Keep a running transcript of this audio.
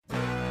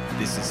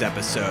This is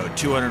episode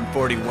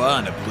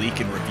 241 of Bleak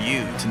and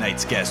Review.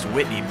 Tonight's guest,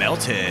 Whitney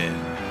Melton.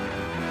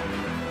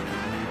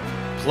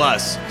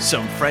 Plus,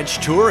 some French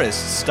tourists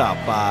stop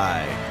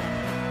by.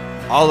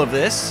 All of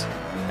this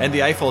and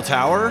the Eiffel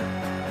Tower,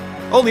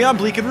 only on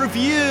Bleak and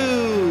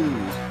Review.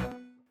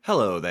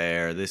 Hello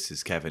there, this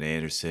is Kevin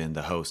Anderson,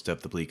 the host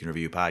of the Bleak and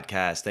Review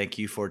podcast. Thank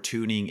you for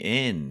tuning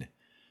in.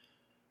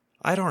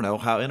 I don't know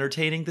how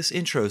entertaining this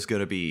intro is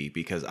going to be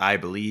because I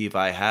believe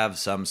I have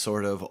some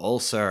sort of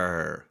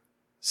ulcer.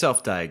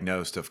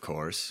 Self-diagnosed, of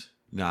course.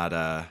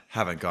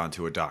 Haven't gone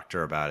to a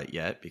doctor about it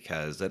yet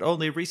because it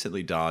only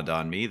recently dawned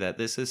on me that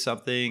this is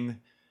something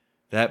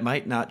that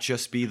might not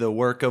just be the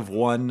work of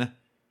one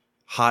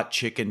hot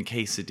chicken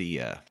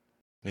quesadilla.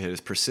 It has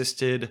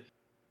persisted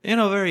in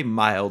a very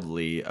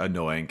mildly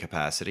annoying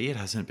capacity. It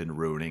hasn't been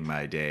ruining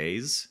my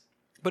days,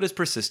 but it's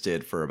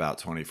persisted for about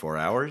 24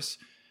 hours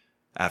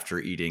after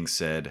eating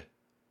said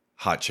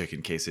hot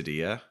chicken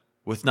quesadilla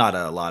with not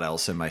a lot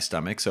else in my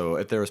stomach. So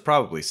if there was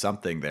probably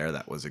something there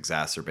that was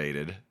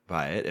exacerbated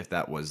by it, if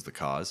that was the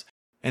cause.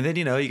 And then,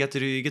 you get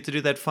to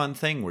do that fun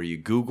thing where you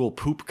Google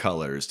poop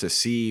colors to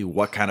see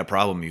what kind of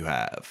problem you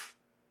have.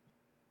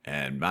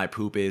 And my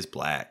poop is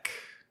black.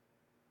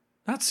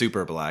 Not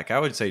super black. I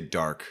would say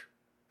dark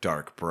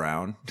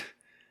brown.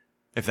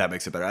 If that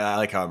makes it better. I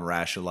like how I'm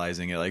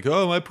rationalizing it. Like,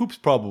 oh, my poop's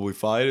probably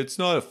fine. It's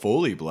not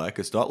fully black.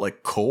 It's not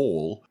like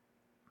coal.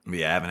 But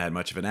yeah, I haven't had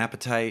much of an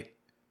appetite.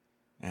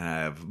 And I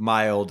have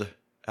mild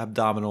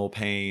abdominal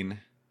pain.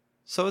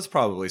 So it's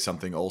probably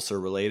something ulcer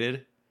related.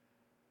 I'm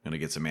going to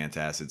get some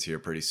antacids here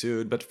pretty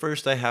soon. But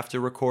first I have to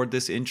record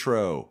this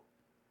intro.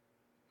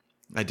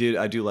 I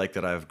do like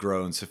that I've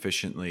grown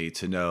sufficiently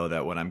to know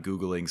that when I'm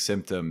Googling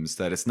symptoms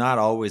that it's not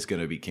always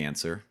going to be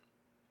cancer.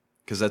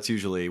 Because that's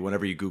usually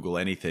whenever you Google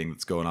anything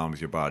that's going on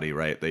with your body,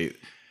 right?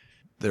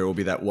 There will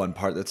be that one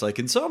part that's like,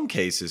 in some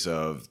cases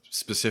of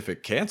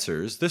specific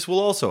cancers, this will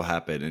also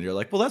happen. And you're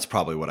like, well, that's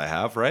probably what I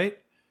have, right?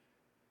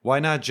 Why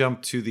not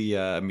jump to the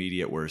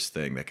immediate worst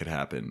thing that could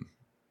happen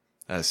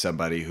as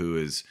somebody who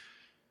is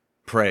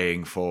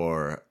praying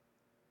for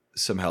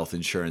some health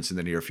insurance in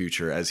the near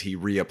future as he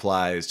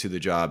reapplies to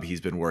the job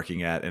he's been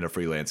working at in a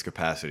freelance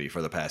capacity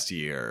for the past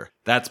year?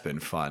 That's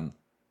been fun.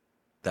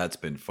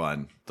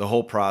 The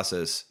whole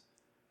process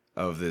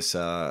of this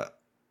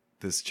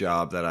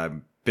job that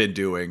I've been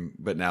doing,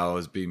 but now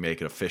is being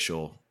making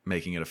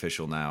it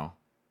official now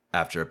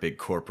after a big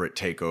corporate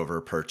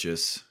takeover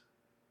purchase,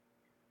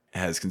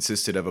 has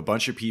consisted of a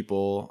bunch of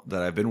people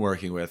that I've been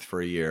working with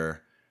for a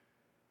year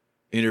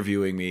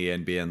interviewing me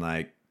and being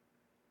like,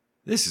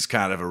 this is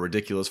kind of a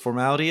ridiculous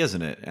formality,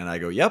 isn't it? And I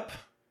go, yep.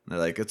 And they're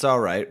like, it's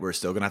all right. We're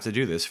still going to have to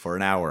do this for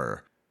an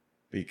hour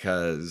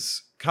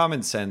because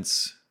common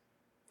sense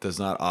does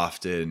not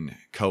often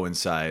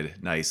coincide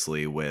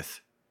nicely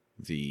with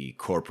the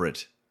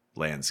corporate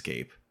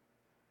landscape.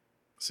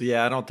 So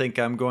yeah, I don't think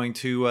I'm going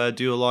to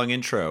do a long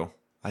intro.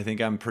 I think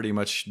I'm pretty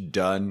much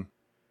done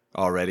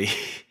already.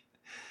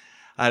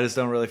 I just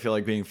don't really feel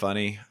like being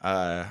funny,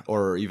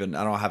 or even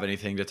I don't have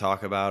anything to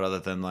talk about other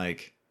than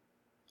like,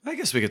 I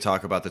guess we could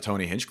talk about the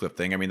Tony Hinchcliffe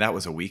thing. I mean, that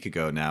was a week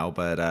ago now,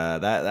 but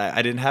that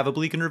I didn't have a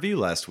Bleak and Review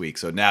last week,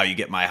 so now you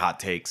get my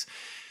hot takes.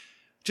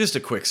 Just a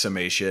quick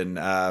summation.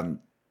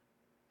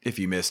 If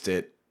you missed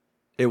it,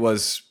 it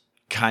was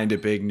kind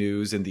of big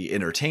news in the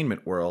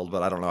entertainment world,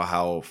 but I don't know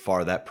how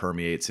far that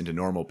permeates into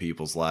normal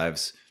people's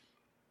lives.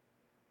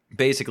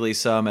 Basically,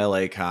 some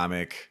LA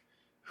comic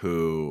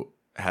who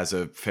has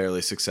a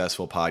fairly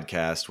successful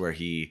podcast where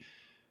he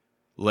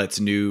lets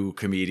new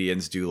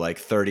comedians do like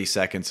 30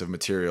 seconds of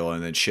material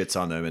and then shits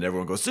on them and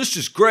everyone goes, this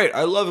is great.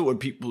 I love it when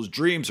people's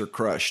dreams are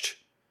crushed.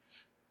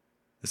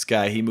 This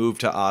guy, he moved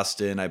to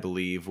Austin, I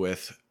believe,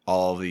 with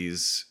all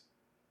these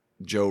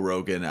Joe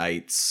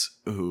Roganites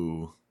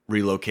who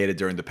relocated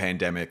during the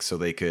pandemic so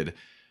they could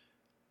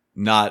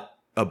not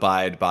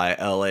abide by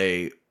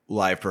LA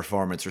live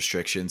performance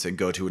restrictions and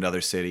go to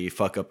another city,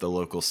 fuck up the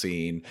local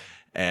scene,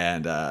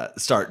 and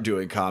start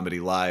doing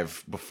comedy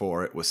live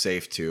before it was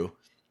safe to.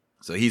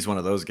 So he's one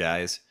of those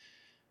guys.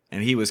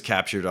 And he was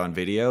captured on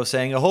video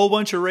saying a whole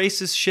bunch of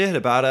racist shit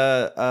about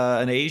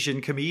an Asian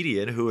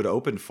comedian who had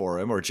opened for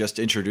him or just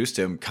introduced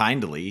him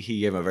kindly. He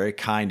gave a very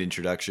kind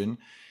introduction.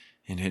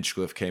 And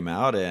Hinchcliffe came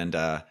out and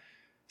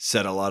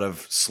said a lot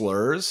of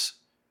slurs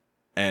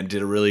and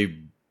did a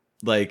really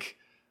like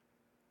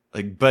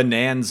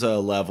Bonanza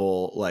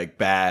level, like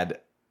bad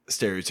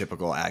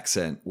stereotypical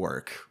accent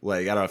work.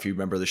 Like, I don't know if you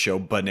remember the show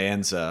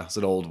Bonanza. It's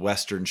an old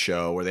Western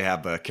show where they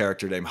have a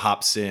character named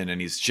Hop Sin,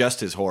 and he's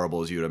just as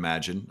horrible as you would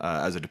imagine,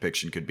 as a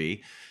depiction could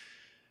be.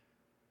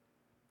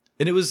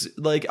 And it was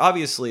like,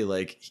 obviously,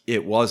 like,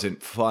 it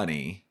wasn't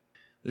funny.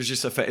 There's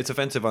just it's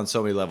offensive on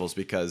so many levels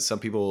because some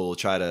people will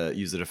try to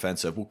use the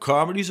defense of, well,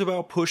 comedy's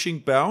about pushing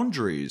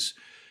boundaries.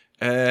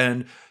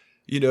 And,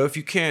 if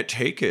you can't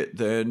take it,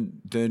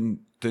 then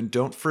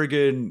don't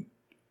friggin'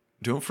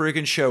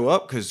 show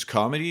up because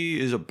comedy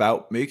is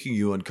about making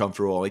you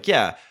uncomfortable. Like,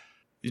 yeah,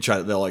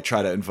 they'll like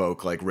try to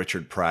invoke like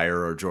Richard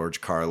Pryor or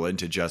George Carlin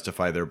to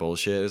justify their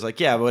bullshit. It's like,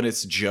 yeah, when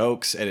it's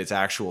jokes and it's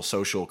actual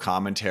social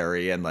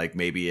commentary and like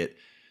maybe it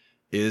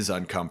is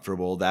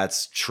uncomfortable,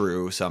 that's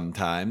true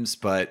sometimes,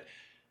 but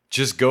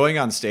just going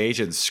on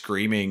stage and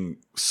screaming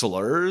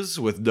slurs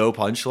with no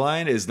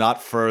punchline is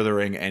not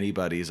furthering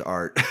anybody's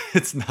art.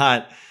 It's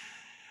not.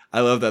 I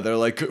love that they're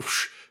like,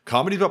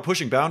 comedy's about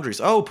pushing boundaries.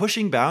 Oh,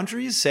 pushing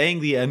boundaries? Saying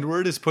the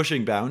N-word is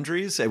pushing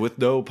boundaries and with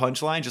no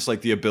punchline, just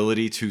like the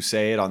ability to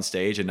say it on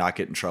stage and not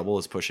get in trouble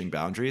is pushing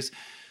boundaries.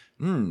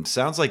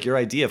 Sounds like your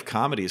idea of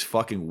comedy is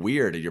fucking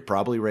weird and you're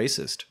probably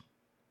racist.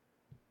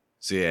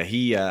 So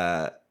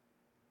yeah,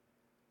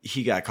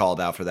 he got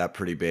called out for that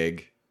pretty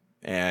big.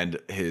 And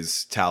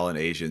his talent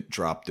agent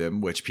dropped him,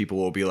 which people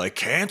will be like,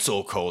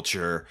 cancel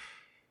culture.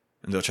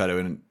 And they'll try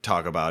to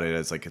talk about it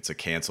as like it's a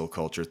cancel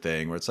culture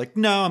thing where it's like,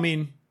 no, I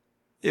mean,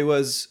 it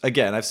was,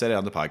 again, I've said it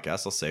on the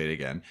podcast. I'll say it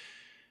again.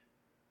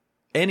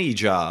 Any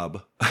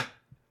job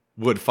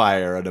would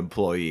fire an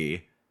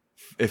employee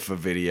if a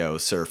video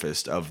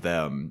surfaced of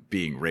them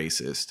being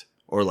racist,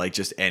 or like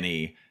just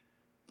any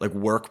like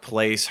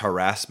workplace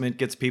harassment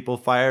gets people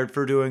fired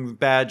for doing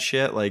bad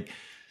shit. Like,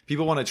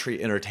 people want to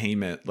treat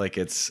entertainment like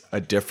it's a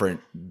different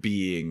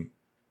being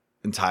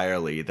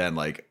entirely than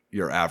like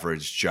your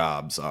average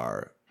jobs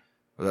are.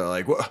 They're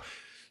like, well,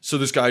 so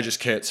this guy just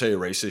can't say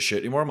racist shit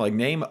anymore. I'm like,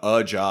 name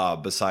a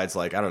job besides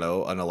like, I don't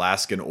know, an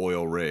Alaskan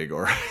oil rig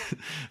or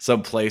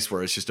some place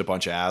where it's just a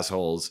bunch of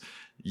assholes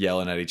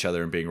yelling at each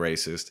other and being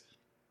racist.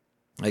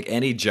 Like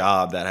any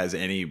job that has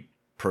any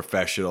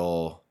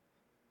professional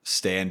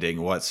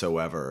standing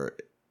whatsoever,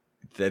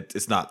 that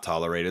it's not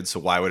tolerated. So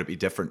why would it be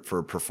different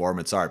for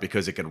performance art?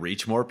 Because it can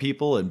reach more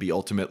people and be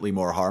ultimately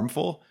more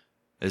harmful?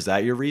 Is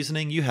that your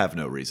reasoning? You have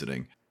no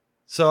reasoning.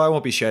 So I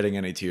won't be shedding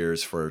any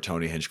tears for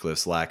Tony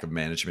Hinchcliffe's lack of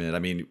management. I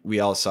mean, we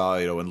all saw,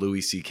 when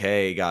Louis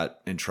C.K. got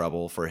in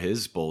trouble for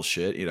his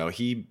bullshit,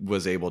 he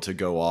was able to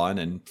go on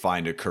and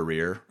find a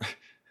career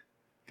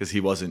because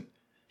he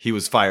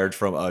was fired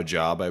from a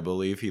job, I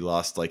believe. He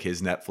lost like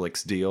his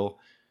Netflix deal.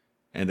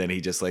 And then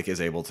he just like is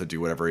able to do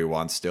whatever he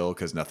wants still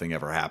because nothing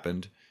ever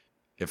happened.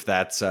 If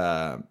that's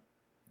the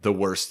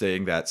worst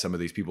thing that some of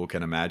these people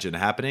can imagine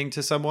happening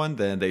to someone,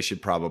 then they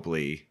should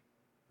probably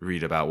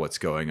read about what's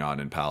going on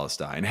in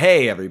Palestine.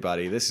 Hey,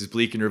 everybody, this is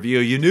Bleak in Review.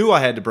 You knew I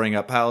had to bring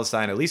up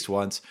Palestine at least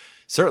once.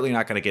 Certainly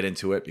not going to get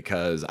into it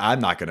because I'm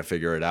not going to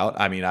figure it out.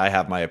 I mean, I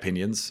have my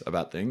opinions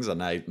about things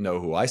and I know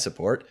who I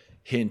support.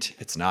 Hint,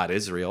 it's not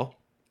Israel.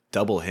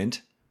 Double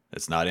hint,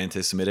 it's not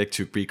anti-Semitic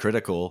to be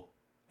critical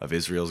of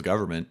Israel's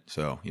government.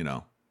 So,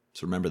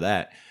 so remember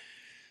that.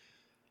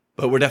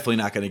 But we're definitely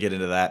not going to get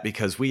into that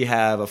because we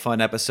have a fun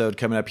episode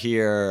coming up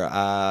here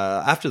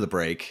after the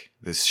break.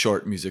 This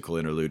short musical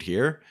interlude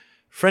here.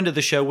 Friend of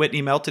the show,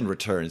 Whitney Melton,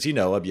 returns. You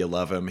know him, you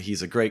love him.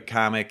 He's a great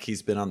comic.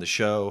 He's been on the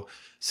show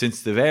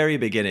since the very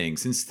beginning,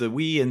 since the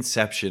wee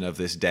inception of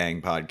this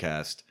dang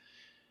podcast.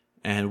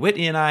 And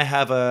Whitney and I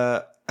have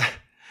a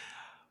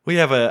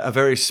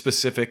very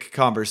specific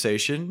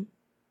conversation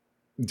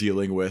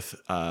dealing with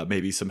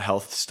maybe some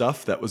health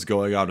stuff that was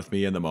going on with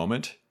me in the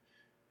moment.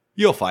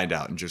 You'll find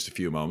out in just a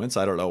few moments.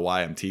 I don't know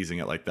why I'm teasing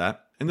it like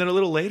that. And then a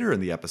little later in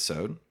the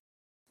episode,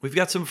 we've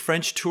got some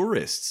French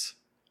tourists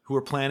who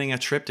are planning a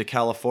trip to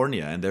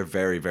California, and they're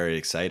very, very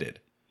excited.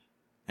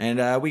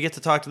 And we get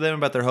to talk to them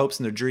about their hopes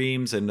and their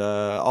dreams and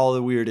all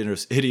the weird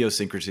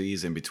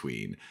idiosyncrasies in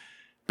between.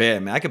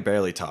 Bam, I could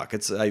barely talk.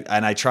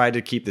 I tried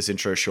to keep this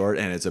intro short,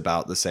 and it's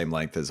about the same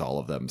length as all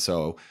of them.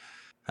 So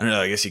I don't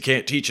know, I guess you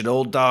can't teach an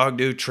old dog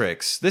new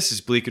tricks. This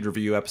is Bleak in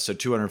Review, episode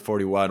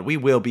 241. We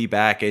will be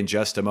back in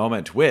just a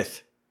moment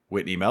with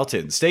Whitney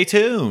Melton. Stay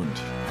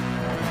tuned.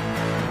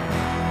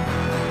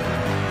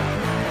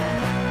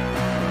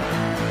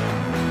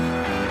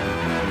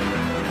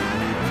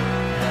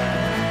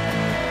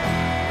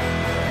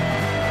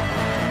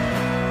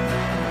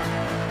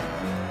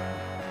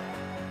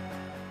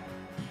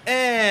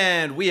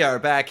 And we are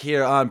back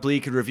here on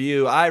Bleak in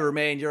Review. I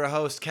remain your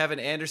host, Kevin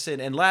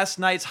Anderson, and last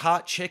night's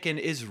hot chicken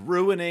is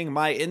ruining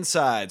my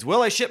insides.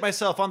 Will I shit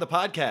myself on the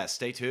podcast?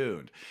 Stay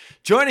tuned.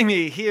 Joining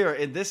me here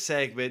in this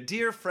segment,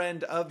 dear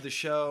friend of the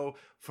show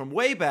from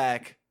way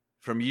back,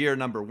 from year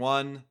number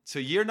 1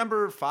 to year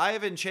number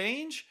 5 and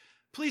change,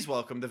 please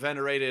welcome the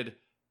venerated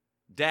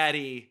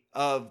daddy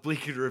of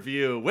Bleak in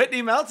Review,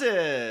 Whitney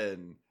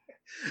Melton.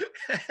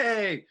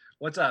 Hey,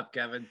 what's up,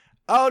 Kevin?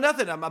 Oh,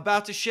 nothing. I'm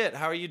about to shit.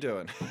 How are you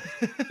doing?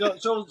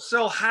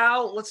 So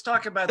how? Let's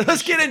talk about this.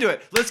 Let's get into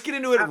it. Let's get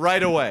into it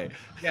right away.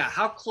 Yeah.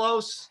 How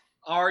close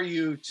are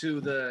you to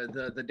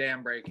the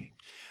dam breaking?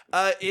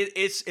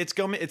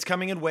 It's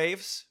coming in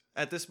waves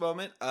at this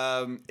moment.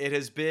 It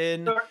has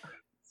been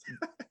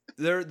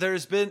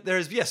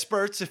there's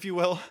spurts, if you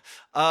will.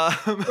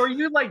 Are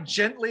you like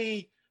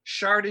gently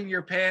sharding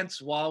your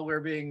pants while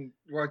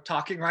we're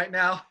talking right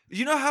now?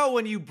 You know how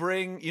when you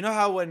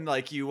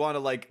like you want to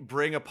like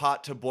bring a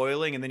pot to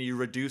boiling and then you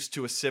reduce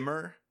to a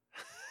simmer?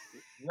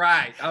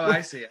 Right. Oh,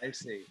 I see.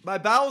 My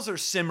bowels are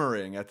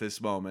simmering at this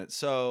moment.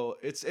 So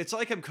it's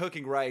like I'm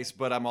cooking rice,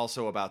 but I'm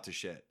also about to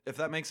shit. If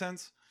that makes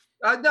sense?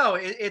 No,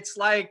 it's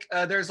like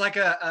there's like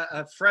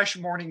a fresh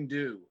morning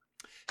dew.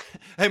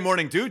 Hey,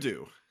 morning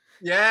doo-doo.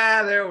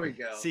 Yeah, there we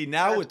go. See,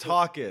 now we're That's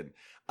talking.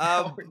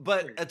 Now we're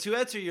But talking. to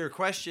answer your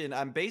question,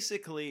 I'm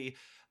basically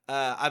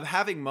I'm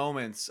having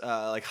moments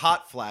like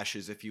hot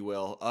flashes, if you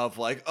will, of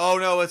like, oh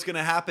no, what's going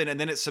to happen, and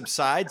then it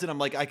subsides, and I'm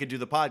like, I could do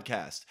the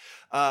podcast.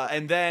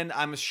 And then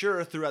I'm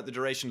sure throughout the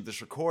duration of this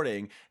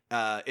recording,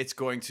 it's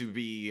going to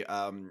be, it's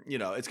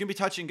going to be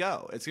touch and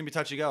go. It's going to be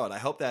touch and go, and I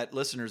hope that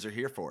listeners are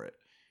here for it.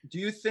 Do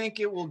you think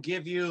it will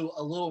give you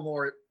a little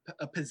more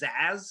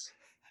pizzazz?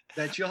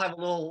 That you'll have a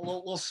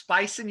little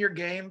spice in your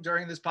game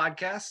during this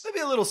podcast? Maybe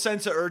a little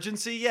sense of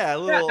urgency, yeah, a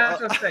Yeah, little.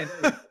 that's what I'm saying.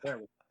 There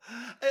we go.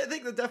 I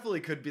think that definitely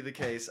could be the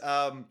case.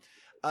 I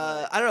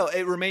don't know.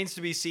 It remains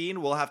to be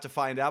seen. We'll have to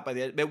find out by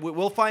the end.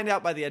 We'll find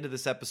out by the end of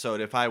this episode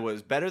if I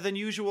was better than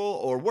usual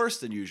or worse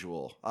than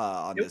usual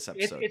on this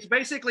episode. It's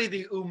basically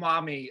the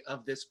umami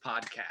of this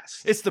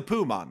podcast. It's the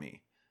poo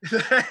mommy.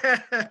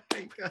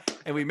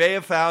 And we may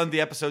have found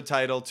the episode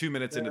title 2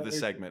 minutes into this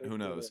segment. Who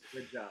knows?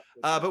 Good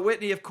job. But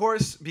Whitney, of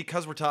course,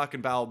 because we're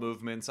talking bowel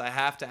movements, I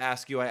have to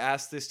ask you. I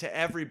ask this to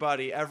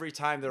everybody every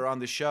time they're on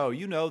the show.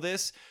 You know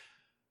this.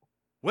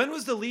 When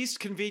was the least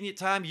convenient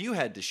time you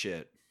had to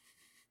shit?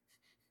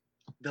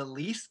 The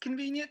least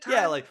convenient time?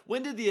 Yeah, like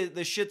when did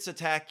the shits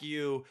attack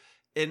you?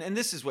 And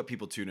this is what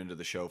people tune into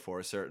the show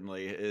for.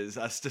 Certainly, is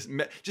us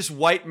just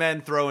white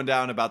men throwing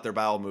down about their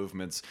bowel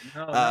movements.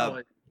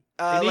 No,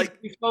 it needs like to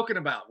be spoken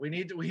about. We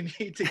need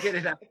to get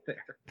it out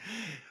there.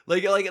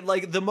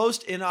 like the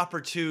most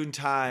inopportune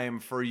time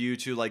for you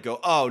to like go,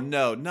 oh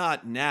no,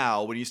 not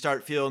now. When you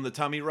start feeling the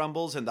tummy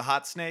rumbles and the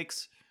hot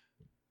snakes.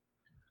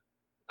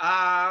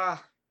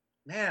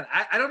 Man,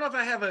 I don't know if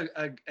I have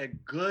a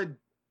good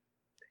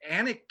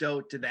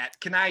anecdote to that.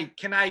 Can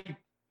I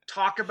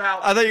talk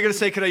about? I thought you were gonna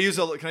say, can I use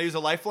a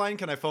lifeline?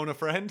 Can I phone a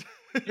friend?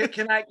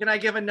 Can I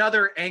give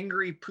another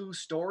angry poo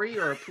story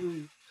or a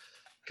poo?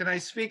 Can I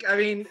speak? I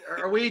mean,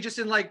 are we just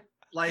in like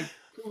poo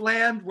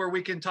land where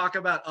we can talk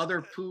about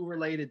other poo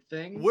related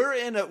things? We're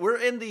in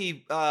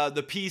the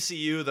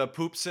PCU, the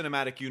poop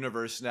cinematic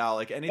universe now.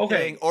 Like anything,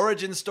 Okay.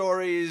 origin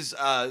stories,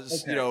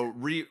 Okay.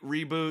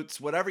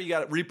 reboots, whatever you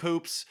got,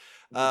 repoops,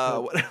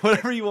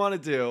 whatever you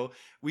want to do,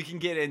 we can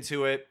get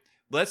into it.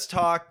 Let's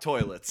talk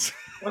toilets.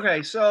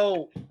 Okay,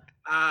 so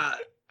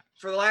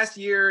for the last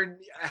year and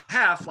a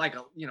half, like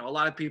a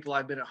lot of people,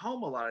 I've been at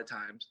home a lot of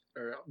times,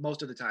 or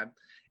most of the time,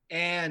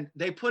 and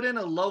they put in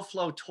a low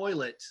flow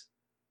toilet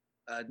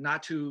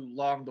not too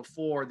long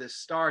before this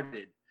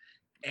started,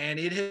 and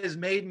it has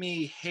made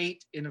me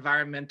hate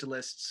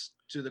environmentalists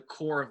to the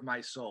core of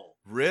my soul.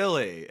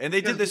 Really? And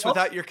they did this Because-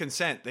 without your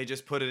consent. They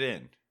just put it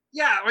in.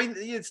 Yeah, I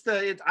mean,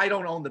 I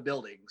don't own the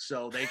building,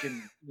 so they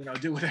can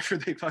do whatever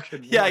they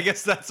fucking want. Yeah, I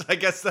guess that's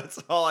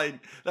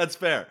that's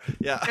fair.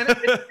 Yeah.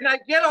 and I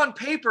get on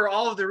paper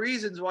all of the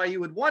reasons why you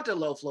would want a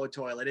low flow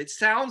toilet. It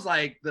sounds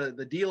like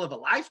the deal of a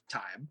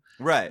lifetime.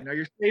 Right.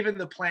 You're saving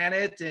the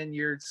planet and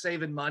you're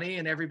saving money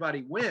and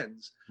everybody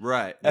wins.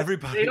 Right. But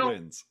Everybody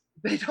wins.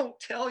 They don't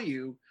tell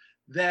you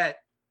that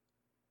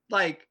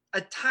like a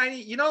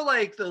tiny,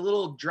 like the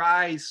little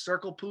dry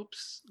circle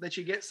poops that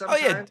you get Oh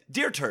sometimes. yeah,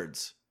 deer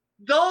turds.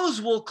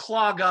 Those will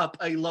clog up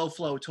a low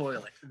flow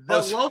toilet. The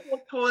low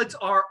flow toilets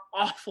are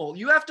awful.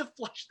 You have to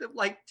flush them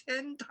like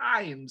 10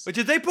 times. But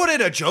did they put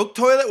in a joke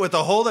toilet with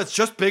a hole that's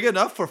just big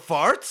enough for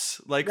farts?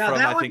 Like Now, from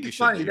that I would think be you should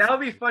funny. leave. That would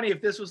be funny if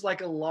this was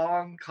like a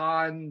long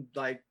con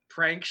like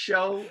prank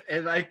show,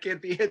 and like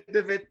at the end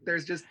of it,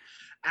 there's just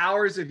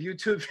hours of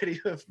YouTube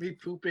video of me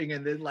pooping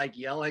and then like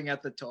yelling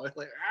at the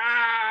toilet.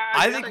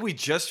 I think we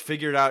just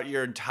figured out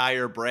your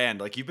entire brand.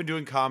 Like you've been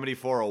doing comedy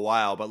for a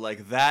while, but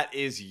like that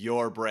is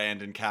your brand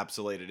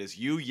encapsulated, is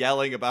you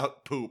yelling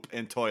about poop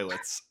and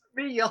toilets.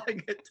 me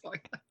yelling at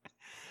toilet.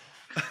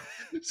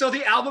 So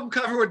the album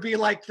cover would be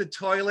like the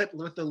toilet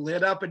with the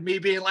lid up and me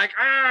being like,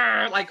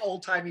 like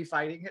old timey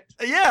fighting it.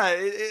 Yeah,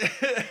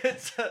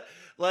 it's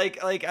like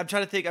I'm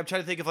trying to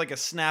think of like a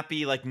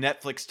snappy like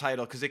Netflix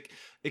title, because it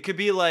could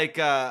be like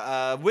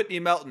Whitney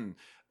Melton,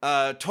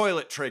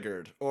 toilet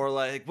triggered, or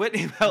like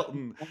Whitney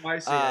Melton, Oh,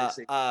 I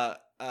see.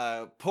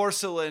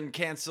 porcelain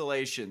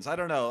cancellations. I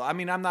don't know. I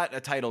mean, I'm not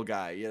a title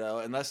guy,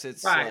 unless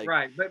it's Right, like,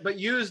 right. But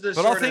use the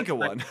But I'll think of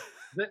like, one.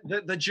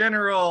 the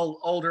general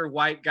older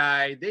white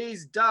guy,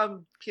 these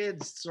dumb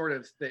kids sort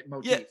of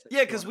motif.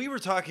 Yeah, because we were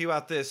talking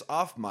about this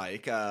off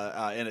mic in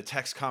a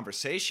text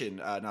conversation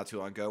not too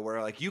long ago,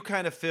 where like you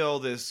kind of fill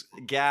this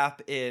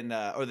gap in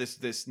or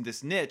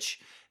this niche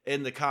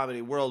in the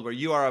comedy world where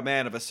you are a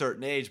man of a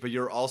certain age, but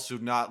you're also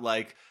not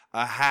like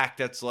a hack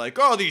that's like,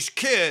 oh, these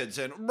kids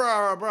and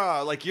blah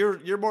blah. Like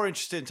you're more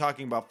interested in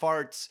talking about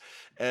farts.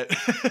 And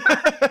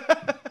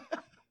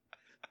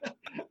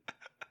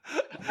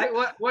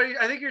what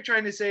I think you're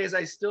trying to say is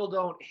I still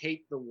don't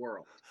hate the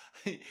world.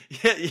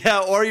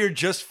 yeah, or you're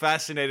just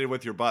fascinated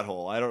with your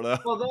butthole. I don't know.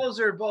 Well, those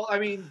are both. I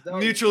mean,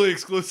 Mutually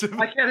exclusive.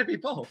 Why can't it be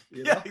both?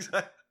 Yeah,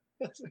 exactly.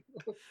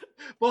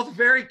 Both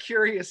very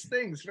curious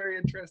things, very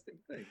interesting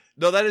things.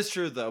 No, that is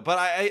true though. But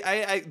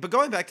but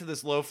going back to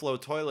this low flow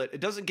toilet,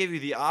 it doesn't give you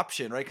the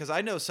option, right? Because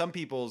I know some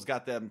people's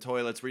got them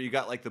toilets where you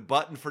got like the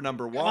button for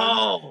number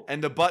 1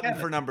 and the button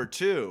for number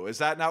 2. Is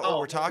that not what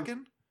we're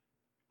talking?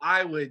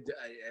 I would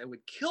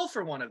kill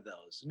for one of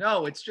those.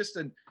 No, it's just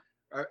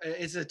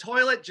it's a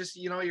toilet, just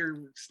your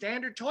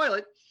standard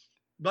toilet.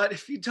 But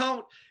if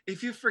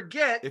you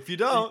forget,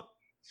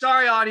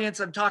 sorry, audience,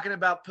 I'm talking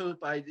about poop.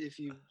 If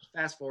you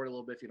fast forward a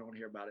little bit, if you don't want to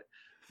hear about it,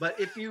 but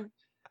if you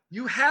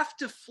have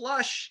to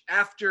flush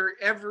after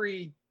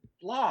every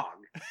log,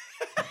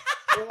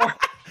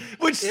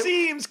 which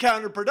seems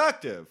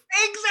counterproductive.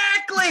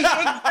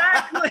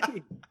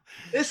 Exactly.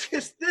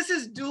 This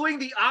is doing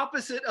the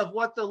opposite of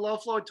what the low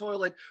flow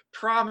toilet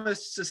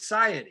promised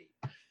society.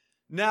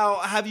 Now,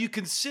 have you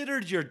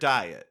considered your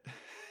diet?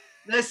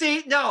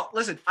 See, no,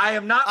 listen, I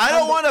am not. I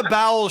don't want to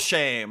bowel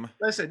shame.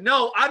 Listen,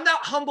 no, I'm not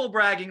humble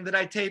bragging that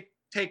I take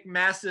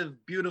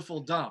massive,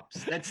 beautiful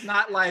dumps. That's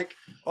not like.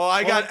 Oh,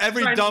 I got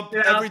every dump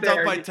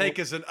I take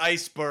is an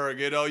iceberg.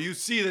 You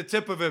see the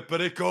tip of it,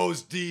 but it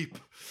goes deep.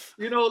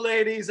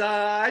 Ladies,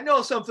 I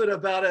know something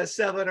about a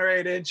 7 or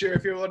 8 incher.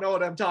 If you will know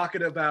what I'm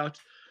talking about.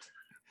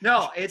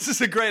 No, this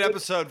is a great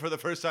episode for the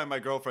first time my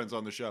girlfriend's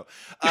on the show.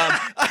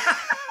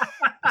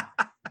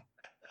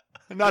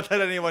 Not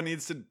that anyone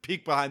needs to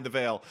peek behind the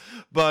veil,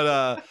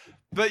 but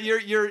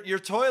your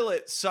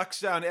toilet sucks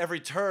down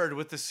every turd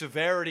with the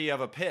severity of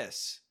a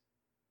piss.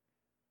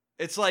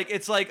 It's like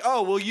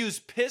oh, we'll use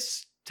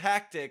piss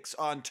tactics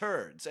on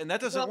turds, and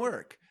that doesn't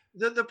work.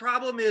 The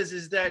problem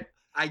is that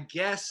I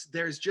guess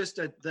there's just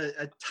a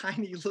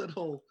tiny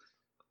little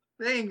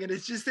thing, and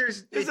it's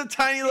a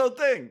tiny little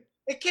thing.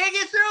 It can't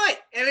get through it,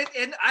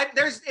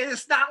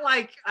 it's not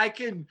like I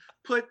can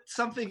put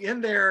something in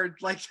there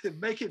like to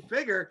make it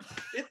bigger.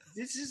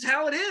 This is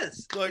how it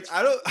is. Look,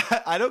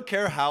 I don't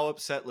care how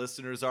upset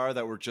listeners are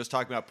that we're just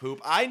talking about poop.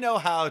 I know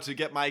how to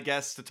get my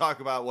guests to talk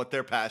about what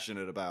they're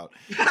passionate about.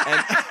 Because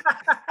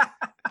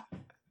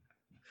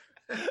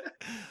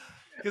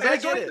I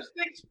get it.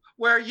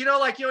 Where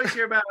like you always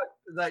hear about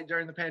like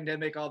during the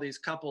pandemic, all these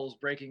couples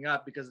breaking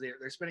up because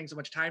they're spending so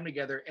much time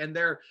together, and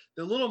the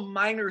little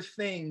minor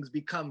things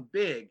become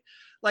big.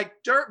 Like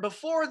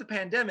before the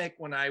pandemic,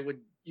 when I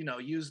would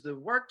use the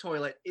work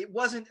toilet, it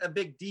wasn't a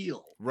big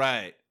deal,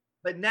 right?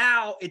 But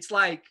now it's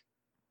like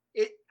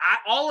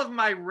all of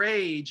my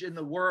rage in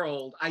the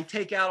world I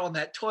take out on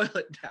that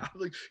toilet now.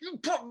 Like, you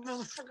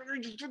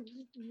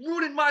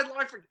ruined my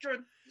life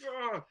again.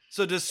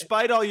 So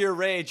despite all your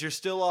rage, you're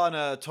still on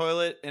a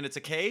toilet and it's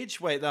a cage?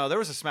 Wait, no, there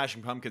was a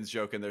Smashing Pumpkins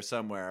joke in there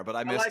somewhere, but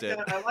I missed it.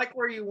 I like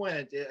where you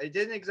went. It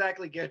didn't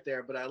exactly get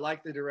there, but I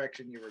like the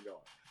direction you were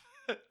going.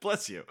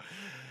 Bless you.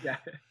 Yeah.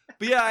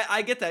 But yeah,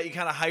 I get that. You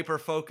kind of hyper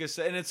focus,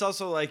 and it's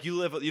also like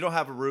you don't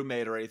have a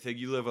roommate or anything.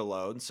 You live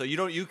alone, so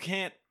you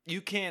can't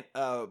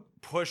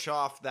push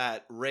off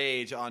that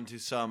rage onto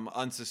some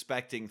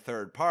unsuspecting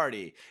third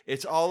party.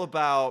 It's all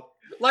about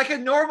like a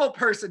normal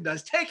person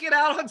does. Take it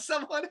out on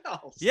someone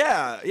else.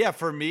 Yeah.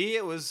 For me,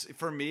 it's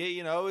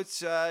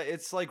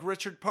like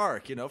Richard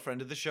Park,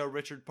 friend of the show,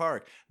 Richard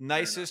Park,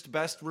 nicest,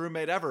 best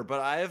roommate ever.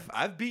 But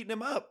I've beaten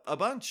him up a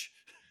bunch.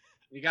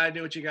 You got to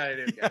do what you got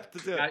to do.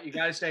 You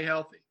got to stay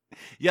healthy.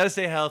 You got to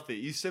stay healthy.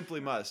 You simply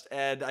must.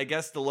 And I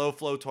guess the low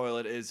flow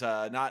toilet is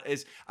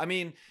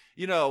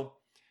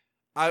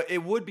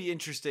it would be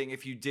interesting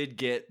if you did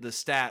get the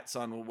stats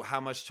on how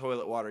much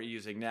toilet water you're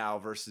using now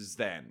versus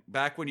then.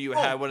 Back when you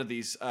had one of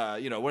these,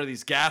 one of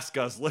these gas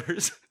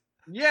guzzlers.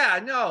 Yeah,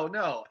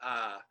 no.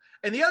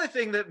 And the other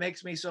thing that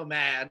makes me so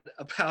mad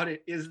about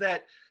it is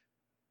that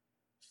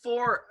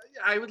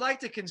I would like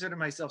to consider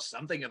myself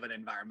something of an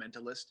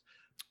environmentalist,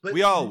 but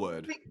we all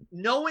would.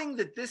 Knowing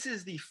that this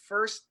is the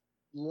first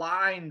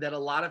line that a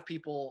lot of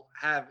people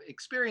have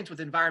experience with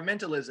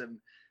environmentalism,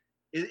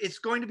 it's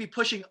going to be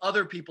pushing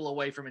other people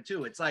away from it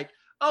too. It's like,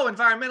 oh,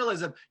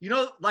 environmentalism,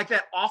 like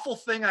that awful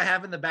thing I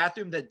have in the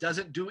bathroom that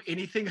doesn't do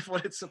anything of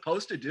what it's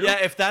supposed to do.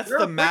 Yeah, if that's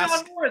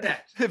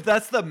if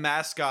that's the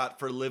mascot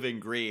for Living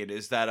Green,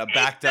 is that a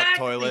backed up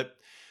toilet?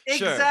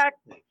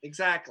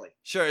 Exactly.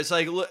 Sure. It's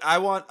like, look, I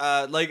want,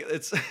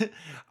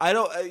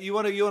 you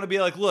want to be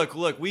like,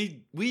 look,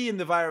 we in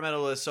the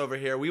environmentalists over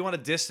here, we want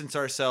to distance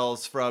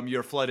ourselves from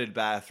your flooded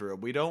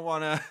bathroom. We don't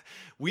want to,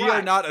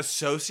 are not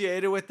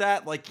associated with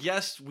that. Like,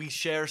 yes, we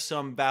share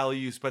some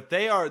values, but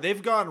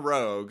they've gone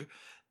rogue,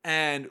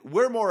 and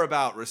we're more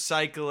about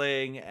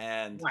recycling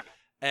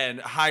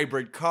and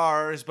hybrid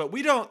cars, but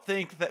we don't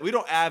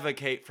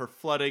advocate for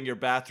flooding your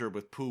bathroom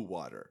with poo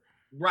water.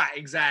 Right,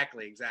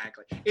 exactly.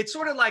 It's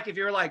sort of like if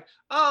you're like,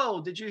 oh,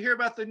 did you hear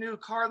about the new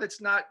car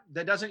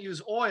that doesn't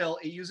use oil,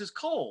 it uses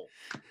coal?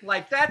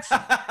 Like that's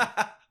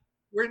I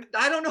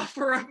don't know if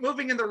we're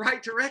moving in the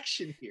right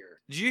direction here.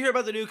 Did you hear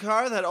about the new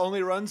car that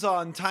only runs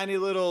on tiny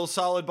little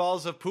solid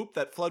balls of poop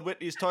that flood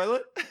Whitney's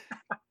toilet?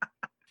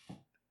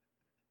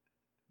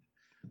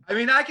 I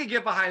mean, I could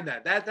get behind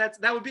that.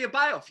 That would be a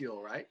biofuel,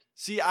 right?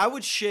 See, I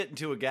would shit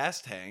into a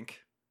gas tank.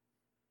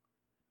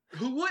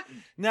 Who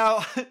wouldn't?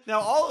 Now,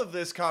 all of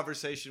this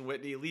conversation,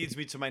 Whitney, leads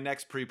me to my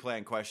next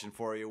pre-planned question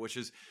for you, which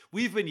is: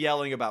 we've been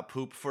yelling about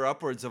poop for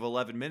upwards of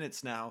 11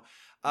 minutes now.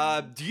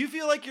 Do you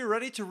feel like you're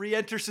ready to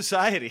re-enter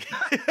society?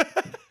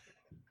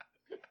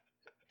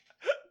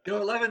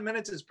 11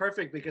 minutes is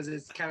perfect because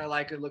it's kind of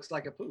like it looks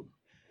like a poop.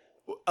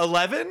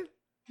 11?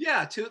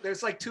 Yeah,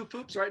 there's like two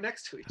poops right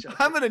next to each other.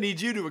 I'm gonna need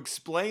you to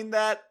explain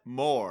that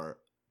more.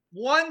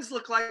 Ones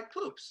look like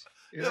poops.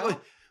 You know?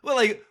 Well,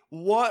 like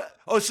what?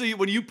 Oh, so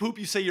when you poop,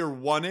 you say you're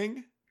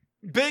oneing?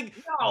 Big,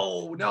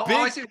 no.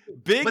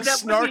 Big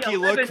snarky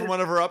look from is,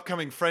 one of our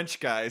upcoming French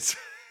guys.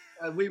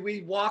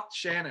 We walked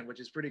Shannon,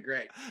 which is pretty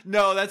great.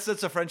 No, that's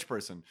a French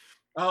person.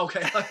 Oh,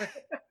 okay.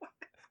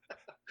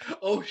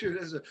 Oh shoot!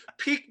 There's a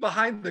peek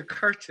behind the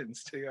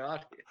curtains to your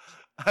audience.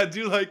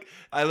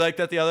 I like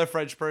that the other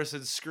French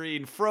person's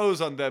screen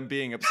froze on them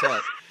being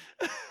upset.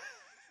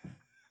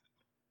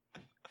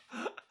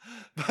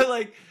 But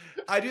like,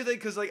 I do think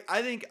because like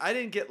I think I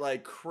didn't get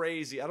like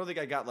crazy. I don't think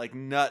I got like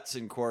nuts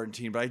in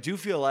quarantine, but I do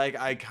feel like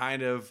I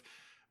kind of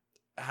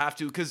have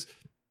to because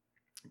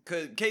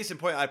case in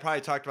point, I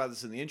probably talked about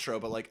this in the intro,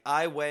 but like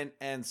I went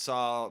and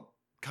saw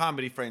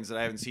comedy friends that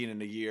I haven't seen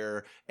in a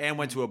year and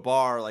went to a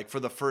bar like for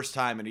the first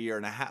time in a year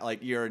and a half,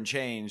 like year and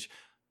change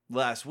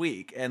last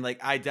week. And like,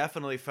 I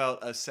definitely felt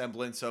a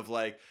semblance of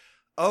like,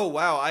 oh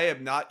wow, I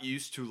am not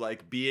used to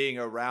like being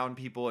around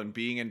people and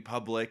being in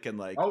public and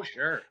like, oh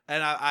sure.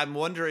 And I'm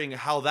wondering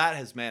how that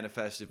has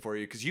manifested for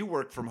you. Cause you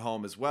work from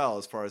home as well,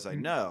 as far as I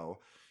know.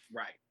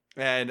 Right.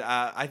 And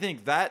I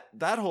think that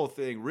whole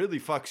thing really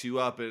fucks you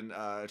up in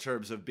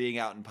terms of being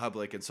out in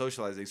public and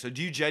socializing. So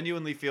do you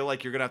genuinely feel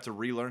like you're going to have to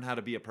relearn how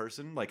to be a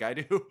person like I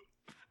do?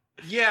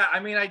 Yeah, I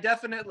mean, I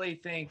definitely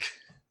think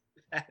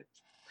that,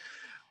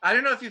 I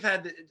don't know if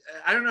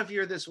I don't know if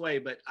you're this way,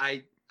 but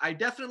I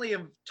definitely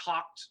have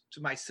talked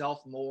to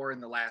myself more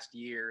in the last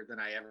year than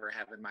I ever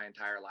have in my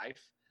entire life,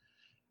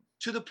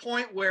 to the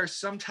point where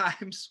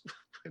sometimes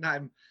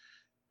when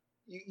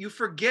you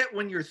forget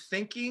when you're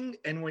thinking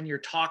and when you're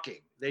talking.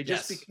 They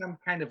just become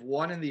kind of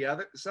one and the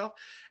other self.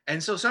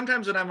 And so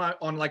sometimes when I'm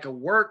on like a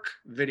work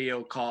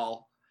video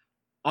call,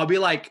 I'll be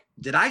like,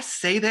 did I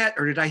say that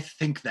or did I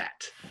think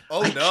that?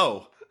 Oh,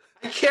 no.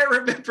 I can't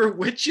remember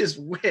which is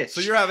which.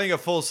 So you're having a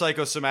full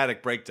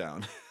psychosomatic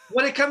breakdown.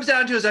 What it comes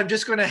down to is I'm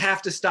just going to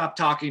have to stop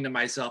talking to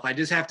myself. I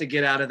just have to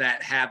get out of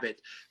that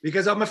habit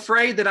because I'm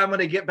afraid that I'm going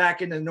to get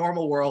back in the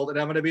normal world and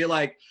I'm going to be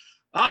like,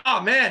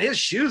 oh man, his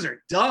shoes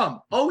are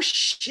dumb. Oh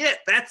shit,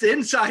 that's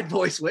inside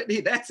voice,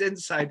 Whitney. That's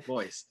inside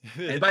voice.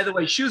 And by the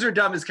way, shoes are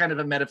dumb is kind of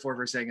a metaphor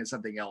for saying it's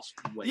something else.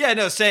 Yeah,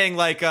 no, saying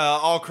like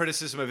all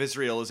criticism of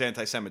Israel is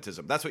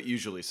anti-Semitism. That's what you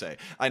usually say.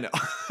 I know.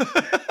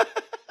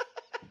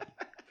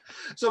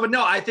 So, but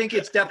no, I think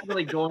it's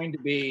definitely going to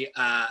be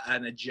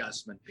an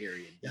adjustment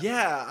period. Definitely.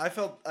 Yeah, I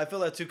felt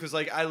that too because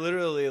like I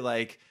literally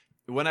like.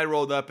 When I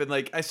rolled up and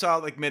like I saw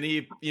like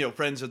many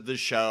friends of the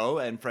show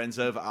and friends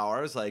of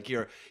ours like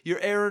your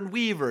Aaron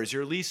Weavers,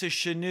 your Lisa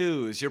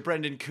Chanews, your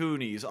Brendan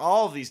Coonies,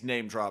 all of these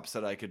name drops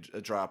that I could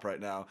drop right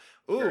now.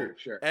 Ooh,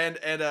 sure. And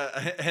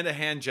a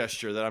hand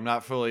gesture that I'm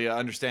not fully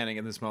understanding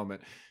in this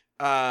moment.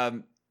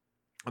 But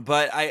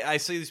I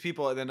see these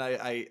people and then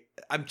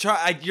I'm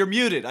trying. You're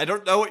muted. I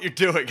don't know what you're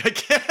doing. I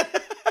can't.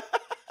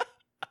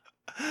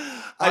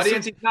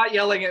 Audience, he's not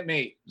yelling at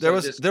me. There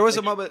was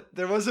a moment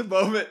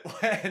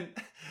when.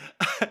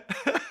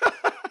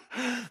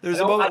 There's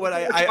a moment when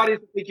I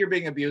think you're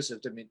being abusive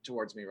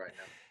towards me right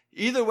now.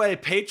 Either way,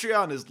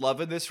 Patreon is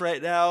loving this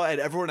right now,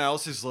 and everyone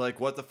else is like,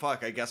 "What the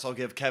fuck?" I guess I'll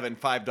give Kevin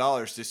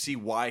 $5 to see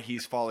why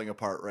he's falling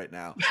apart right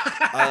now.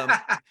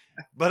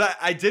 But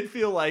I did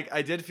feel like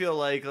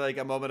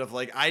a moment of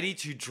like I need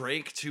to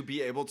drink to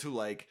be able to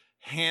like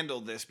handle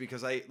this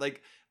because I've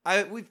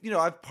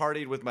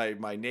partied with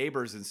my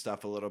neighbors and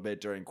stuff a little bit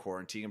during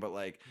quarantine, but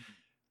like.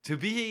 To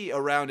be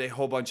around a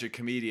whole bunch of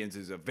comedians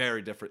is a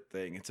very different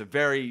thing. It's a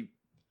very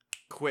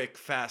quick,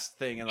 fast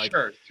thing, and like,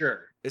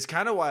 sure. It's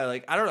kind of why,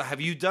 like, I don't know. Have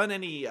you done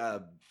any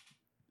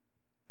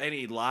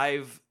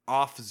live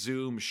off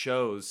Zoom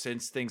shows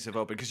since things have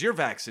opened? Because you're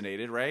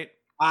vaccinated, right?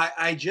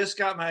 I just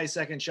got my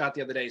second shot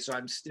the other day, so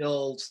I'm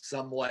still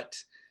somewhat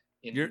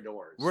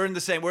indoors. We're in the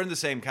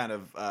same kind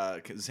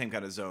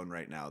of zone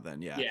right now.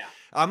 Then, yeah.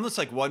 I'm just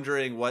like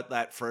wondering what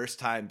that first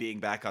time being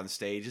back on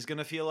stage is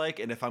gonna feel like,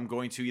 and if I'm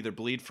going to either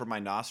bleed from my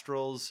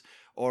nostrils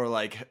or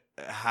like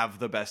have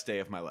the best day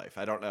of my life.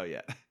 I don't know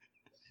yet.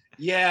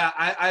 Yeah,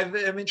 I've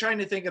been trying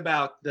to think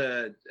about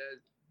the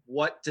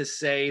what to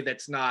say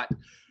that's not.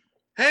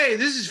 Hey,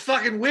 this is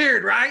fucking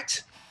weird,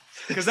 right?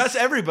 Because that's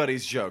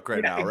everybody's joke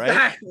right now,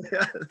 right?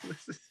 Exactly.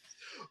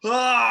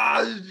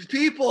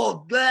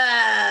 People.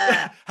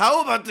 Blah.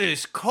 How about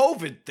this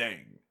COVID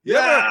thing? You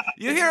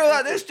hear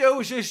about this? There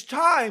was this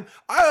time.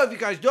 I don't know if you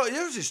guys know.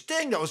 There was this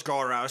thing that was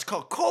going around. It's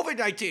called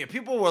COVID-19.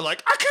 People were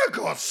like, "I can't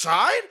go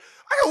outside.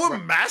 I gotta wear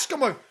a mask on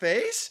my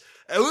face."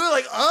 And we were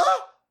like,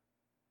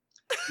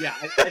 Yeah,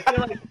 I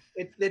feel like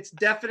it's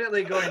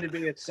definitely going to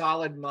be a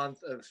solid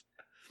month of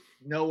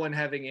no one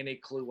having any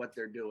clue what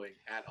they're doing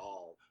at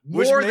all.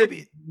 more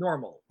than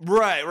normal.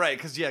 Right.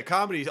 Because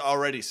comedy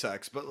already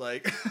sucks, but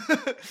like,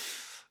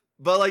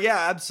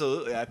 yeah,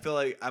 absolutely. I feel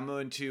like I'm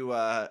going to.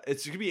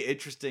 It's gonna be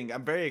interesting.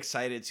 I'm very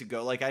excited to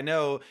go. Like, I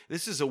know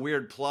this is a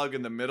weird plug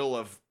in the middle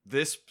of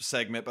this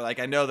segment, but like,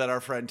 I know that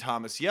our friend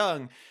Thomas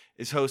Young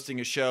is hosting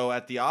a show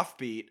at the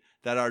Offbeat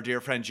that our dear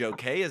friend Joe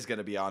K is going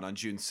to be on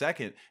June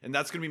 2nd, and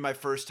that's going to be my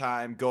first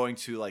time going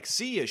to like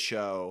see a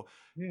show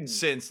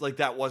since like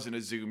that wasn't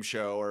a Zoom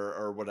show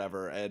or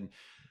whatever, and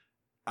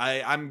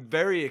I'm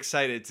very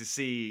excited to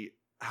see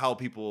how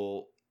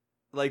people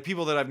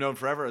that I've known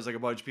forever is like a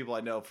bunch of people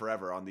I know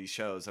forever on these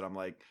shows, and I'm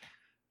like,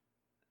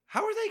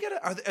 how are they gonna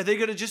are they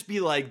gonna just be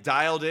like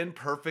dialed in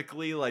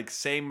perfectly, like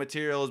same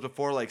material as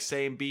before, like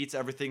same beats,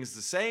 everything's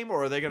the same,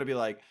 or are they gonna be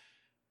like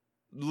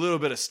a little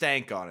bit of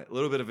stank on it, a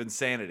little bit of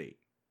insanity?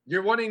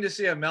 You're wanting to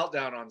see a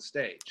meltdown on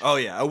stage. Oh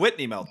yeah, a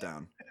Whitney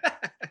meltdown.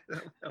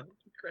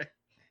 Great.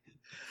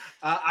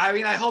 I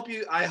mean,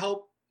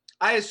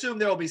 I assume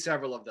there will be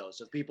several of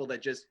those of people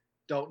that just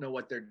don't know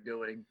what they're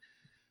doing,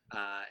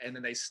 and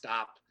then they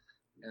stop,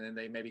 and then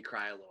they maybe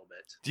cry a little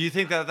bit. Do you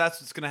think that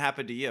that's what's going to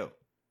happen to you?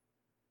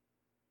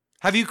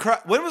 Have you cried?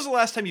 When was the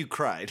last time you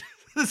cried?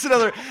 That's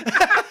another.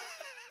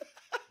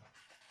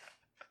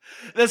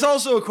 That's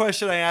also a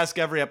question I ask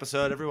every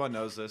episode. Everyone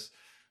knows this.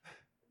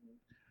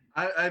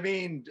 I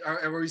mean,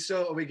 are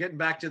we getting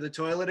back to the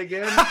toilet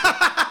again?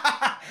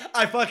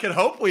 I fucking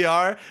hope we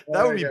are.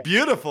 That would be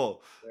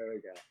beautiful. There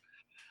we go.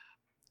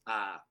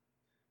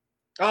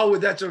 Oh,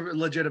 that's a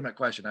legitimate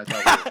question. I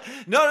thought.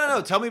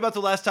 No. Tell me about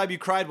the last time you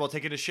cried while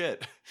taking a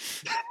shit.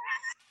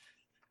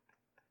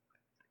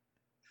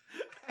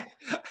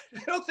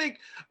 I don't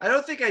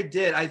think I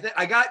did.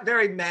 I got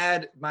very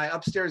mad. My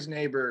upstairs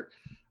neighbor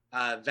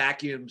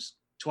vacuums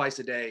twice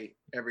a day,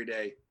 every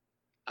day,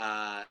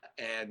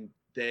 and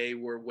they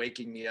were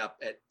waking me up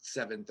at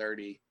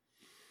 7:30,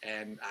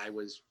 and I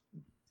was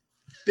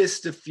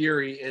fist of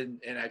fury, and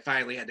I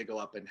finally had to go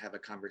up and have a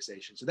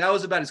conversation. So that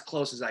was about as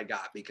close as I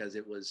got, because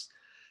it was.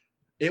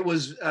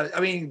 I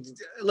mean,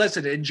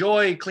 listen,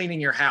 enjoy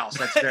cleaning your house.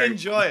 That's very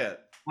enjoy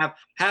it.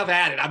 Have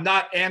at it. I'm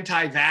not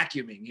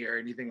anti-vacuuming here or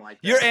anything like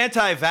that. You're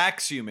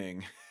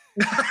anti-vacuuming.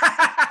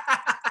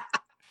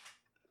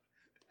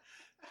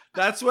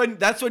 That's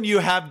when you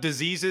have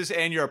diseases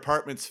and your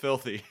apartment's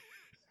filthy.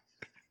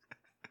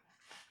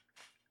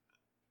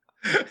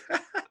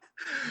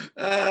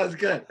 That was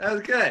good.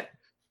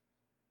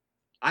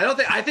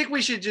 I think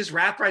we should just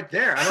wrap right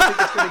there. I don't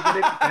think it's going to get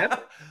any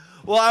better.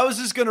 Well, I was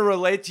just going to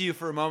relate to you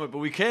for a moment, but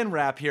we can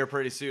wrap here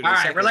pretty soon. All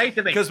right, relate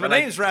to me. Because my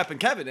name's Rappin'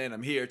 Kevin, and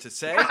I'm here to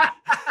say...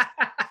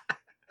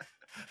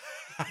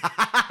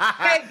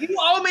 Hey, you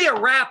owe me a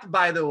rap,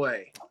 by the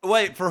way.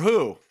 Wait, for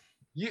who?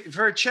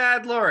 For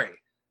Chad Laurie.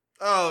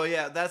 Oh,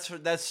 yeah,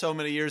 that's so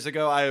many years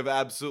ago. I have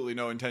absolutely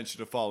no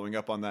intention of following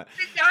up on that.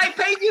 I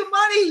paid you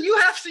money. You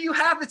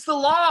have, it's the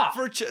law.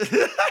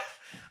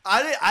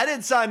 I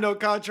didn't sign no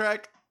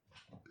contract.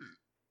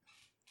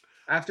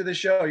 After the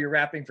show, you're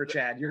rapping for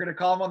Chad. You're going to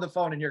call him on the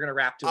phone and you're going to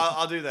rap to him.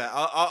 I'll do that.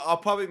 I'll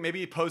probably,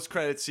 maybe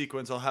post-credit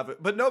sequence, I'll have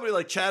it. But nobody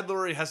like Chad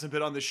Laurie hasn't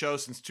been on the show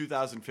since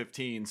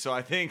 2015. So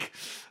I think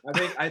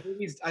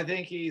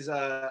he's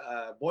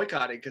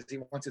boycotting because he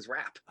wants his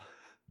rap.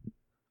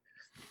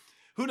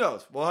 Who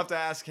knows? We'll have to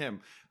ask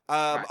him.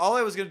 Right. All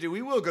I was going to do,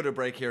 we will go to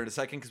break here in a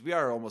second because we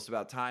are almost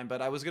about time.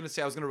 But I was going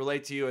to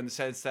relate to you in the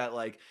sense that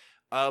like,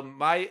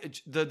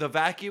 the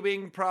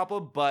vacuuming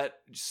problem, but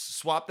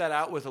swap that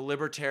out with a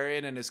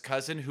libertarian and his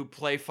cousin who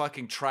play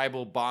fucking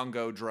tribal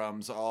bongo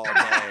drums all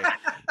day.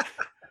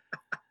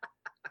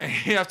 And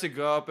you have to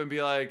go up and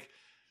be like,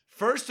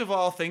 first of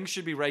all, things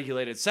should be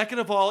regulated. Second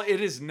of all, it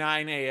is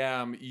 9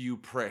 a.m., you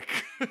prick.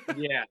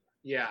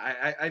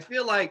 Yeah. I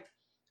feel like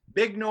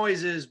big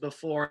noises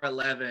before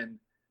 11,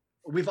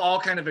 we've all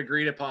kind of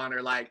agreed upon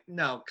are like,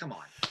 no, come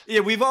on.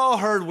 Yeah, we've all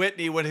heard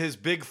Whitney with his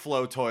big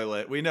flow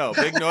toilet. We know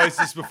big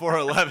noises before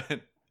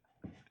 11.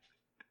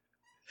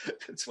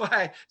 That's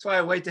why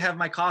I wait to have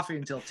my coffee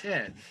until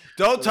 10.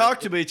 Don't talk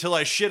to me till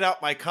I shit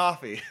out my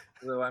coffee.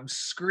 So I'm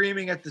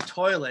screaming at the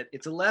toilet.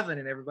 It's 11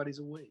 and everybody's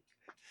awake.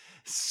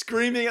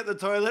 Screaming at the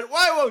toilet.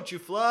 Why won't you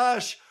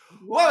flush?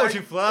 Why won't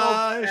you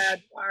flush? So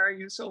why are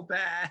you so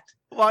bad?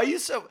 Why are you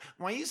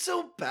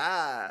so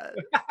bad?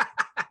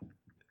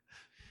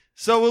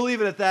 So we'll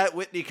leave it at that.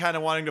 Whitney kind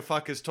of wanting to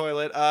fuck his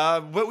toilet.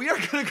 But we are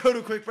going to go to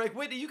a quick break.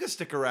 Whitney, you can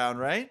stick around,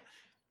 right?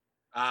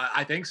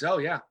 I think so,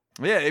 yeah.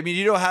 Yeah, I mean,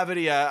 you don't have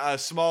any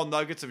small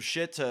nuggets of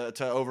shit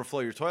to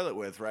overflow your toilet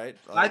with, right?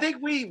 I think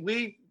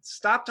we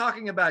stopped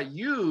talking about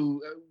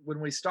you when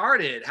we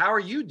started. How are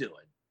you doing?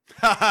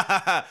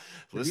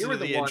 Listen to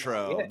the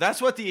intro.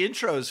 That's what the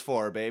intro is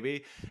for,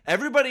 baby.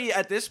 Everybody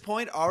at this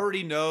point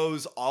already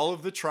knows all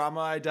of the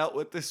trauma I dealt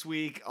with this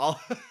week. Oh,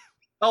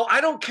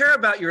 I don't care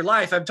about your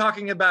life. I'm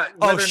talking about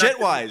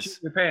shit-wise.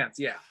 Your pants,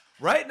 yeah.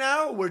 Right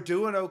now, we're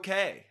doing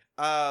okay.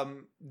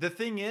 The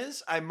thing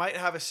is, I might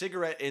have a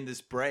cigarette in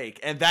this break,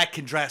 and that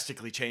can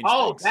drastically change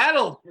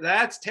things.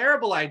 That's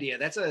terrible idea.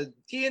 That's a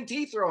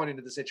TNT thrown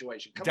into the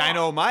situation.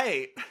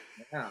 Dynamite.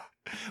 Yeah.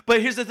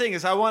 But here's the thing: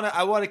 is I want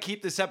to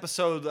keep this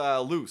episode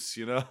loose,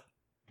 you know.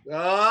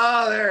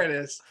 Oh, there it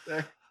is.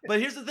 There. But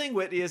here's the thing,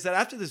 Whitney, is that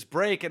after this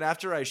break and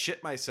after I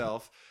shit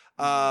myself,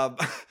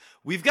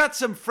 we've got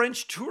some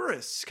French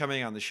tourists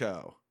coming on the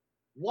show.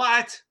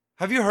 What?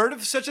 Have you heard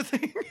of such a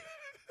thing?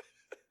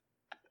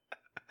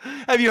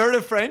 Have you heard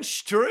of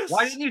French tourists?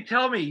 Why didn't you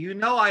tell me? You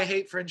know I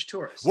hate French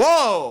tourists.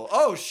 Whoa!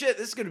 Oh shit!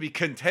 This is going to be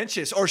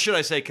contentious, or should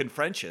I say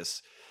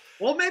confrentious?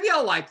 Well, maybe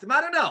I'll like them.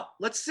 I don't know.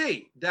 Let's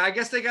see. I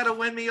guess they got to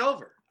win me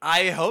over.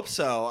 I hope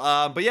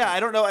so. But yeah, I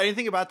don't know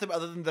anything about them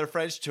other than they're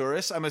French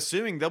tourists. I'm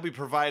assuming they'll be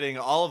providing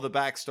all of the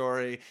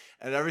backstory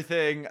and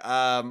everything.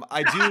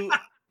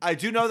 I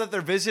do know that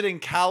they're visiting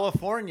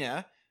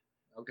California.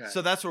 Okay.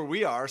 So that's where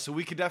we are. So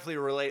we can definitely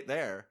relate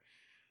there.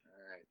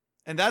 All right.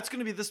 And that's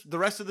going to be the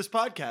rest of this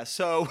podcast.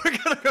 So we're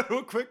going to go to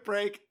a quick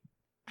break,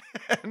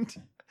 and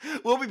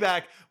we'll be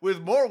back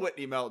with more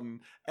Whitney Melton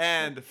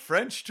and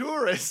French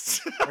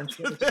tourists.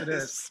 After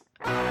this.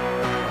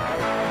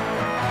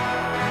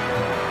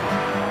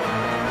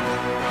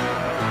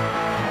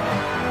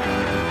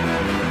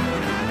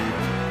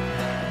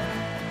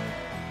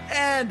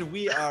 And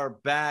we are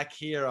back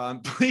here on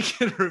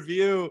Bleak and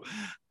Review.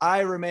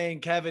 I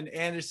remain Kevin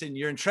Anderson,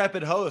 your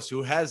intrepid host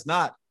who has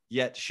not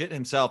yet shit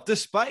himself,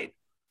 despite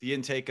the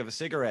intake of a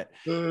cigarette.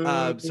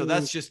 So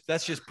that's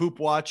just poop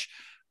watch.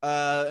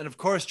 And of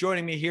course,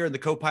 joining me here in the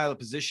co-pilot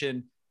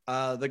position,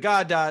 the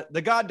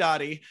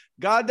goddaddy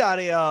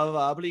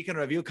of Bleak and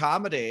Review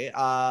comedy.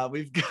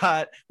 We've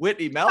got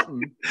Whitney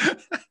Melton.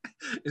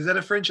 Is that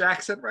a French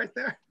accent right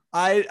there?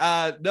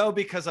 No,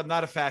 because I'm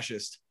not a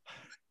fascist.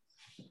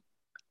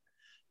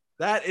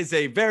 That is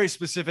a very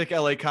specific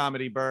LA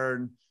comedy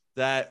burn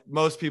that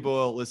most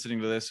people listening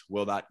to this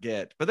will not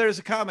get. But there's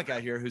a comic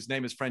out here whose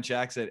name is French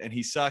Accent, and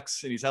he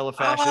sucks, and he's hella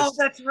fascist. Oh,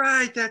 that's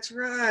right. That's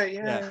right.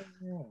 Yeah.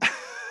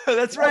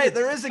 That's right.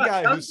 There is a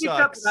guy who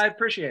sucks. I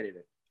appreciated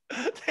it.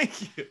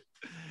 Thank you.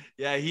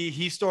 Yeah,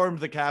 he stormed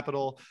the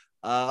Capitol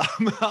back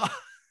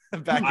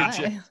in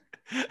June.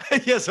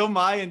 Yes, oh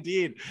my,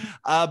 indeed.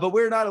 But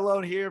we're not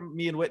alone here,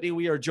 me and Whitney.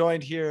 We are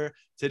joined here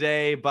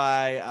today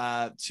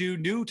by two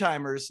new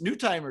timers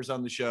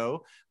on the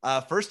show.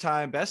 First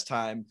time, best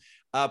time.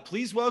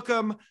 Please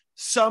welcome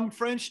some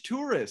French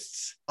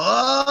tourists.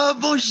 Oh,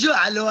 bonjour.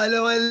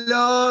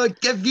 Hello.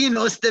 Kevin,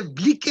 host of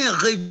Bleak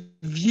and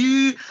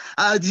Review,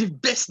 the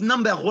best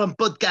 #1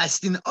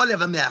 podcast in all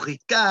of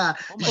America.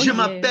 Je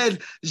m'appelle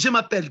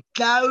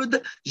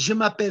Cloud,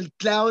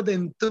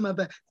 and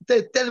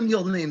tell me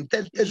your name.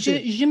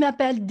 Je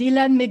m'appelle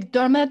Dylan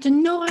McDermott,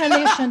 no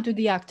relation to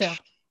the actor.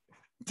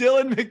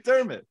 Dylan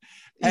McDermott.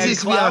 And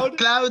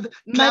Cloud.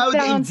 My And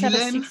parents have a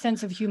Dylan. sick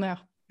sense of humor.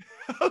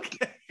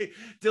 Okay.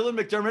 Dylan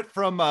McDermott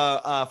from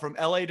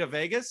LA to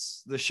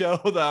Vegas, the show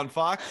on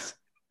Fox.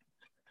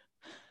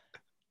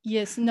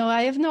 Yes, no,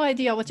 I have no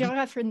idea what you're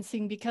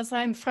referencing because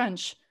I'm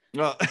French.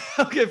 Well,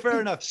 okay, fair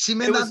enough. She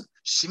may not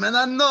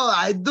know.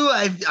 I do.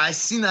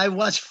 I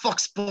watch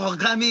Fox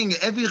programming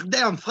every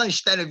day on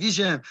French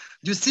television.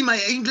 You see my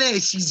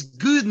English is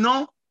good,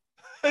 no?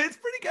 It's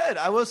pretty good.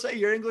 I will say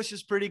your English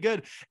is pretty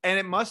good. And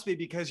it must be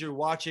because you're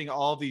watching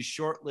all these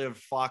short-lived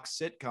Fox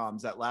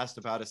sitcoms that last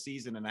about a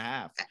season and a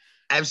half.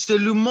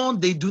 Absolument.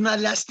 They do not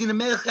last in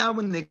America.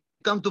 When they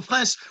come to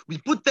France, we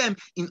put them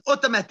in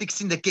automatic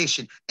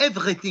syndication.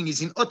 Everything is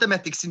in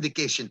automatic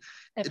syndication.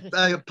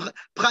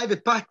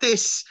 Private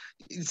parties,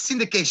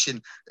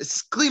 syndication.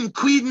 Scream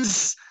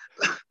Queens.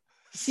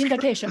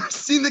 Syndication.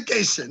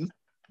 Syndication.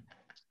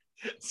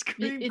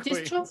 It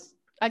is true.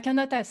 I can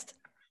attest.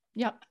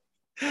 Yeah.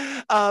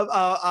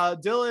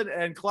 Dylan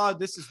and Claude,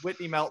 this is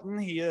Whitney Melton.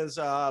 He is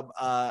Bonjour,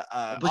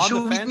 on the fence.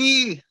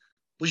 Whitney.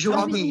 Bonjour,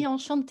 Whitney.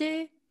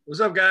 Enchanté. What's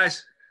up,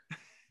 guys?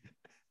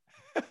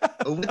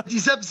 What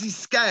is up the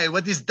sky?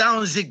 What is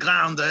down the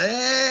ground?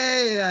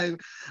 Hey,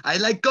 I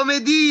like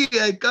comedy.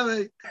 He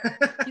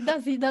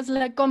does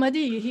like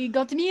comedy. He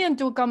got me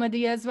into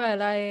comedy as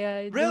well.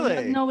 I Really?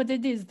 don't know what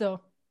it is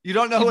though. You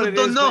don't know People what it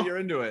don't is, know. but you're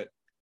into it.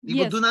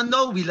 People do not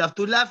know. We love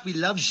to laugh. We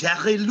love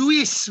Jerry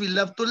Lewis. We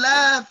love to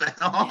laugh.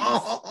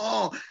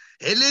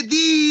 Hey,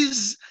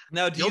 ladies.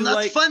 Now, do You're you not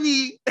like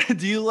funny.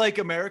 do you like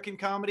American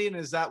comedy, and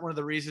is that one of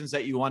the reasons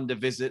that you wanted to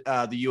visit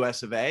the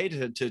U.S. of A.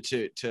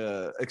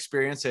 to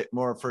experience it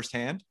more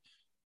firsthand?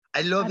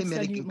 I love Absolutely.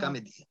 American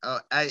comedy.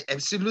 I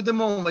absolutely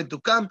want to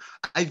come.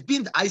 I've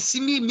been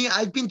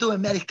to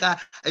America.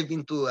 I've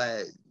been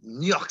to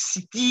New York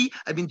City.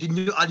 I've been to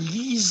New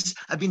Orleans.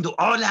 I've been to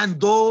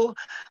Orlando.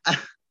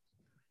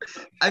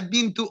 I've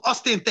been to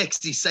Austin,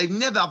 Texas. I've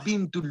never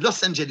been to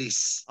Los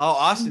Angeles. Oh,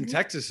 Austin,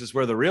 Texas is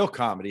where the real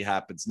comedy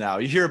happens now.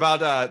 You hear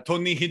about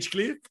Tony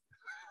Hinchcliffe?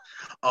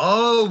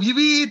 Oh,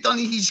 oui,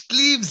 Tony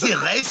Hinchcliffe, the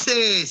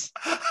racist.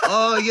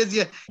 Oh,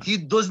 yes. He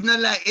does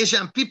not like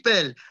Asian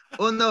people.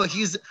 Oh, no,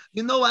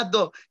 you know what,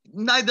 though?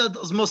 Neither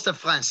does most of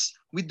France.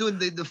 We do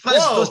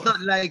France does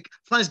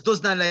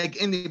not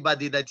like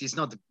anybody that is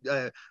not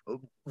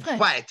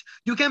white.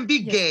 You can be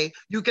gay,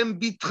 you can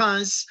be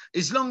trans,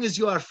 as long as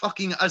you are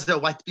fucking other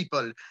white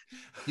people.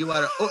 You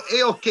are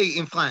okay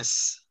in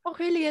France. Oh,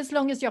 really, as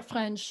long as you're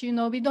French,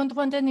 we don't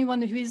want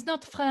anyone who is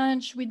not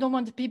French. We don't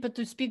want people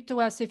to speak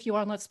to us if you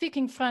are not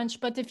speaking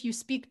French. But if you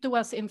speak to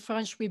us in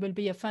French, we will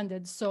be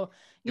offended. So,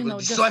 We will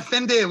be just so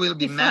offended. We'll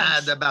be be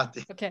mad French. about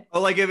it. Okay.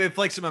 Oh, like if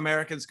like some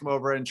Americans come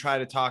over and try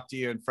to talk to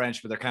you in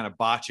French, but they're kind of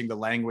botching the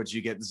language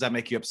you get, does that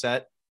make you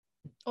upset?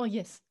 Oh,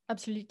 yes,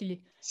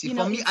 absolutely. See,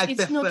 for me, I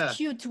it's prefer. not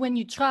cute when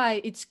you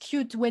try. It's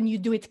cute when you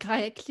do it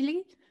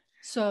correctly.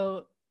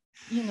 So,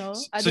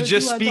 So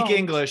just speak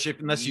English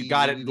unless you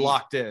got it Oui.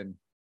 locked in.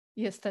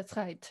 Yes, that's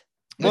right.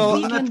 Well,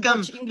 do we not can come,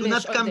 watch do English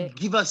not all come day.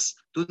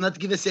 do not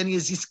give us any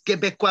of this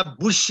Quebecois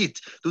bullshit.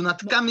 Do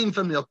not come in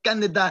from your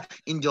Canada,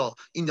 in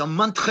your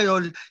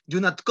Montreal. Do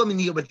not come in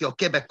here with your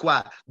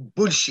Quebecois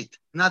bullshit.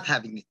 Not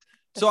having it.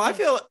 So I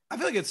feel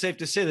like it's safe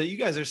to say that you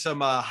guys are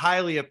some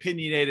highly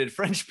opinionated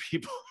French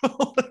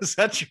people. Is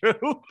that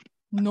true?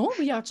 No,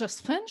 we are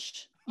just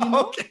French.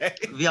 Okay.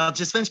 We are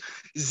just French.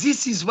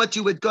 This is what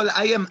you would call,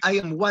 I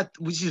am what,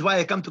 which is why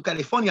I come to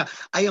California.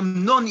 I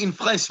am known in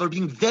France for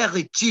being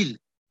very chill.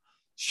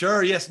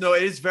 Sure. Yes. No,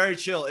 it is very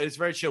chill. It is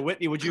very chill.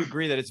 Whitney, would you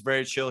agree that it's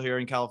very chill here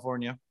in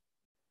California?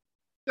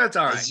 That's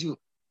all right.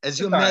 As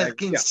you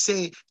Americans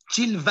say,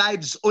 chill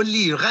vibes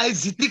only.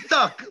 Rise the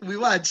TikTok. We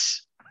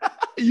watch.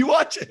 You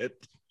watch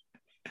it.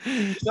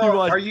 So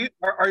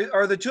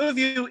are the two of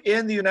you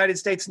in the United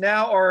States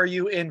now, or are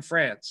you in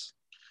France?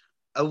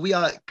 We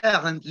are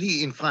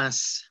currently in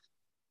France.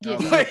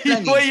 Yes.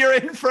 Wait, you're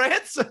in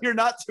France? So you're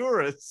not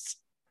tourists.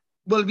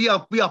 Well, we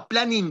are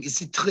planning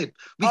the trip.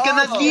 We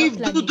cannot leave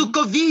due to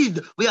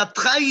COVID. We are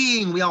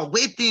trying. We are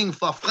waiting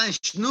for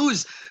French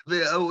news.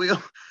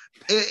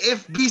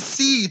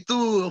 FBC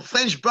to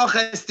French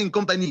Broadcasting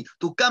Company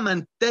to come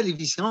on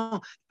television,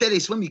 tell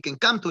us when we can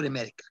come to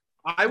America.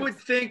 I would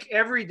think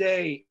every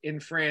day in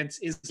France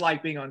is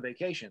like being on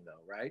vacation,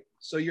 though, right?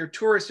 So you're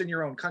tourists in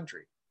your own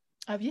country.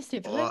 Ah oui, c'est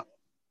vrai.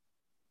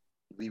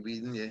 Yeah.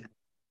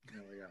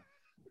 There we go.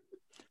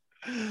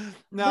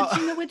 Now, But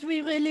you know what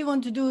we really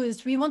want to do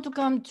is we want to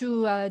come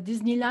to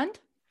Disneyland.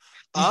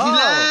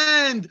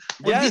 Disneyland.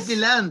 Yes.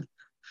 Disneyland.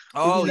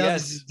 Oh, we love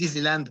yes.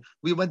 Disneyland.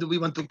 We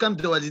want to come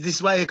to this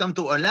is why I come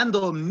to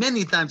Orlando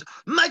many times.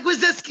 Mike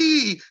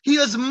Wazowski.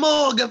 Here's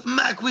Morg of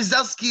Mike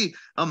Wazowski.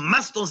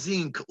 Masters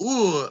Inc.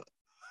 Ooh.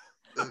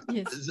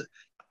 Yes.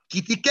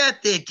 Kitty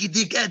cat.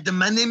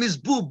 My name is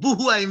Boo.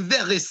 Boo, I am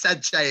very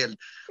sad child.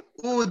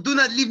 Oh, do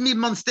not leave me,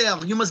 monster.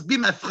 You must be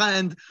my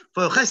friend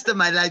for the rest of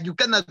my life. You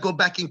cannot go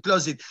back in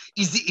closet.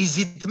 Is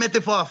it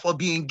metaphor for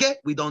being gay?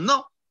 We don't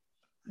know.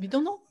 We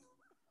don't know.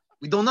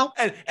 We don't know.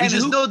 And We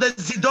just who, know that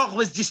the door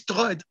was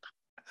destroyed.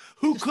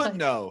 who could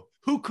know?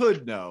 Who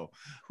could know?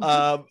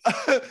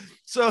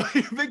 So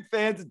you're big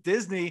fans of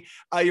Disney.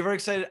 You're very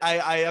excited.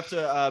 I have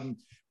to.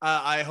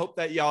 I hope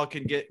that y'all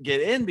can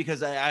get in because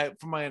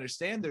from my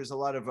understand, there's a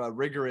lot of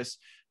rigorous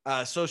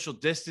social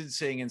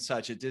distancing and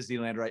such at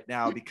Disneyland right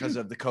now because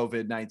of the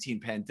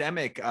COVID-19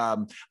 pandemic.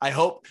 I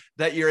hope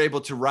that you're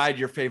able to ride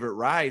your favorite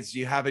rides. Do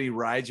you have any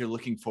rides you're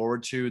looking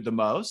forward to the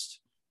most?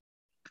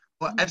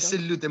 Well,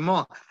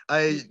 absolument.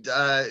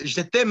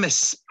 Je t'aime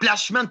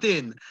Splash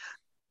Mountain.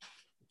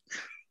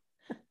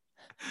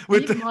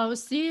 With Oui, moi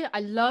aussi, I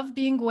love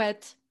being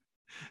wet.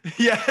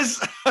 Yes.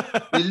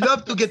 We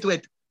love to get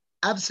wet.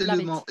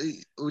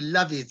 Absolutely. We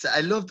love it.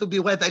 I love to be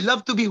wet. I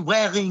love to be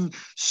wearing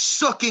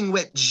soaking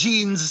wet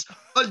jeans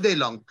all day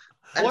long.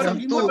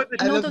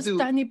 Those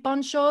tiny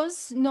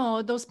ponchos?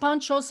 No, those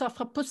ponchos are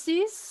for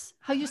pussies.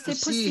 How you say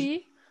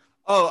pussy?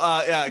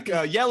 Oh,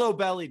 yeah.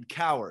 Yellow-bellied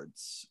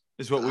cowards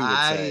is what we would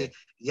say.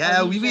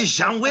 Yeah, oui,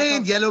 Jean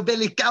Wayne,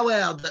 yellow-bellied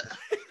coward.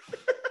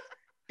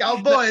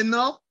 Cowboy,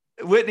 no?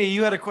 Whitney,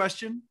 you had a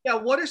question? Yeah,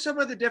 what are some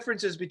of the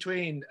differences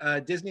between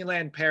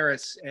Disneyland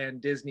Paris and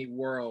Disney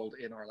World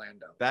in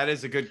Orlando? That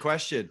is a good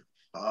question.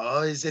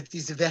 Oh, that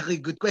is a very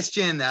good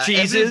question.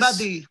 Cheeses,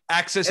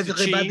 access to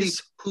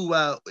cheese.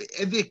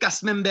 Every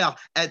cast member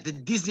at the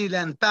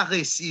Disneyland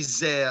Paris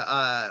is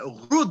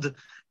rude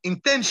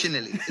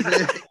intentionally.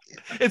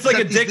 It's like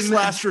a Dick's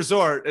Last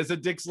Resort. It's a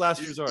Dick's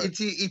Last Resort. It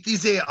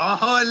is a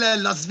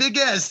Las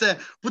Vegas.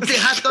 Put the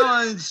hat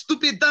on,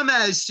 stupid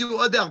dumbass. You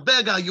other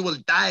beggar, you will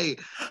die.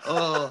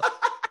 Oh.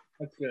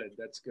 That's good.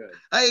 That's good.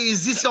 Hey,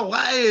 is this your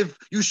wife?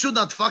 You should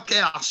not fuck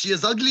her. She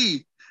is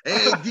ugly.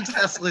 Hey, Dick's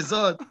Last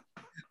Resort.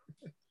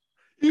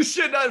 You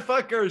should not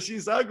fuck her.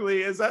 She's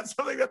ugly. Is that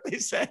something that they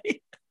say?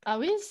 Ah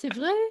oui, c'est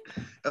vrai.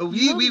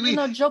 Oui. You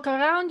know, joke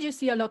around. You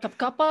see a lot of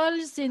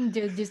couples in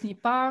the Disney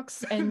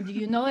parks. And,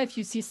 if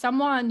you see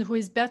someone who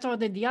is better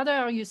than the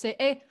other, you say,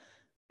 hey,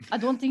 I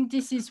don't think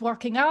this is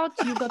working out.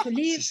 You got to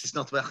leave. This is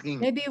not working.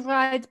 Maybe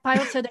ride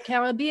Pirates of the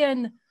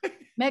Caribbean,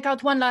 make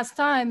out one last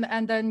time,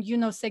 and then,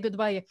 say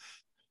goodbye.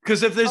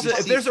 Because if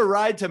there's a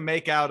ride to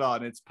make out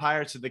on, it's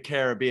Pirates of the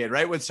Caribbean,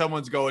 right? When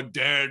someone's going,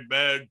 dead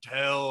men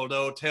tell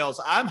no tales.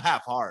 I'm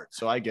half heart,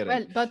 so I get it.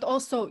 Well, but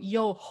also,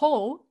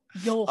 yo-ho.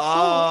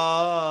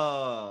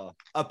 Oh,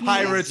 a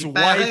pirate's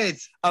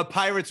wife. A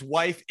pirate's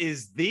wife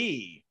is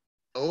the.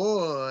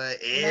 Oh,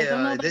 yeah. I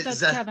don't know about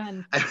that,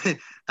 Kevin.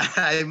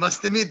 I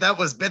must admit that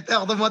was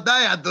better than what I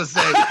had to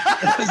say.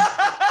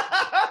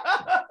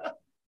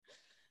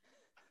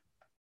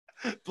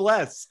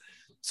 Bless.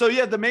 So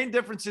yeah, the main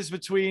differences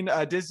between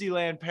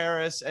Disneyland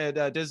Paris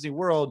and Disney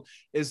World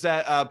is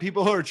that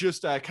people are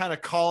just kind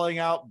of calling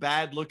out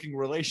bad-looking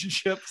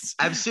relationships.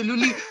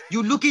 Absolutely.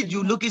 You look at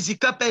the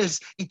couples.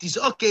 It is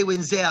okay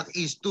when there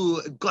is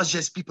two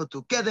gorgeous people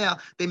together.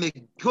 They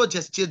make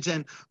gorgeous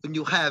children. When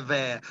you have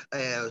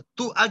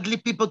two ugly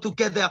people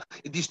together,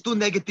 it is two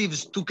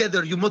negatives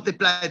together. You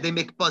multiply, they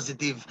make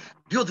positive.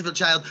 Beautiful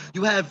child.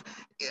 You have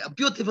a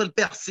beautiful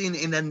person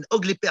and an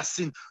ugly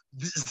person.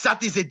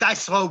 That is a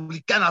dice roll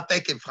we cannot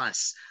take in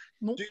France.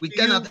 We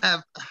cannot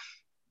have.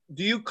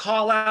 Do you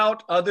call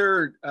out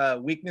other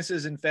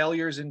weaknesses and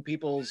failures in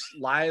people's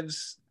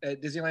lives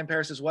at Disneyland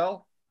Paris as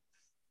well?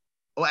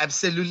 Oh,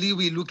 absolutely.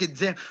 We look at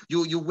them.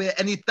 You wear,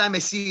 anytime I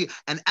see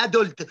an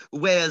adult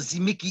wear the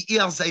Mickey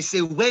ears, I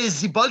say, where is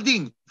the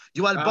balding?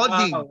 You are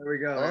balding. Oh, there we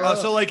go. Oh,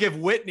 so like if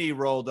Whitney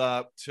rolled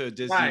up to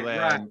Disneyland,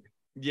 right.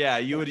 yeah,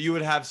 you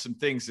would have some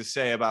things to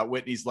say about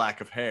Whitney's lack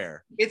of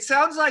hair. It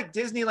sounds like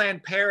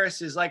Disneyland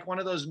Paris is like one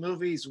of those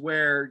movies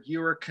where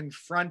you are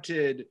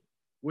confronted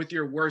with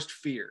your worst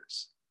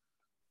fears.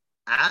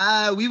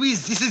 Ah, oui,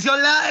 this is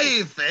your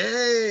life.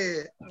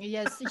 Hey.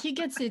 Yes, he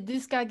gets it.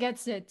 This guy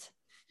gets it.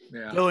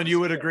 Yeah. Dylan, you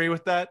would agree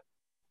with that?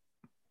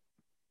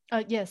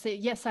 Yes,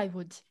 I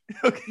would.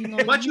 Okay. You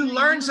know, But you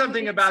learn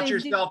something about say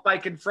yourself by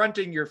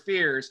confronting your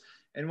fears.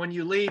 And when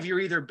you leave, you're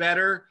either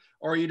better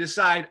or you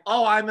decide,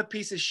 oh, I'm a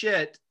piece of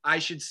shit. I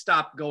should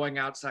stop going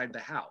outside the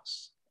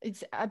house.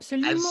 It's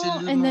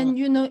absolutely. And then,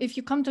 you know, if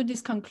you come to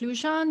this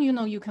conclusion, you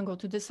know, you can go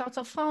to the south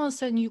of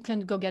France and you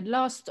can go get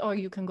lost, or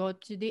you can go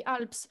to the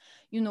Alps,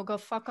 you know, go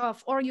fuck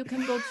off, or you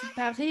can go to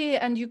Paris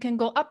and you can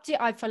go up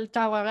the Eiffel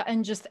Tower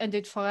and just end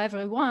it for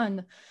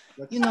everyone.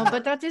 You know,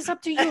 but that is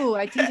up to you.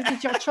 I think it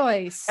is your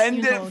choice.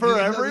 End it for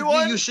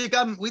everyone? You should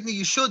come, Whitney.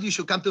 You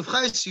should come to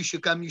France. You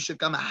should come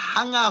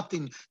hang out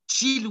and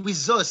chill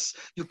with us.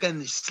 You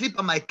can sleep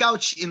on my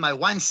couch in my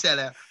wine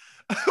cellar.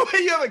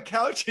 You have a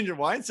couch in your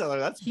wine cellar.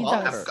 That's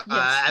baller.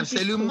 Yes,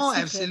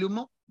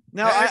 Absolument.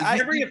 Now,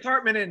 every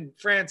apartment in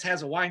France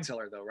has a wine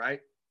cellar, though,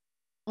 right?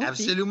 Okay.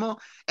 Absolument.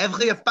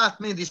 Every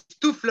apartment is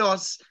 2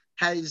 floors,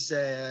 has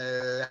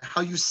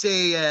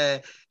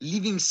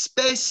living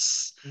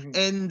space,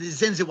 and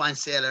then the wine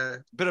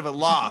cellar. bit of a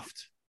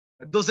loft.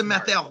 It doesn't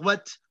matter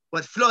what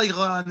floor you're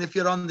on. If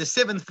you're on the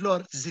 7th floor,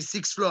 the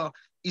 6th floor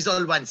is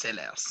all wine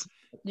cellars.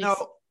 Yes.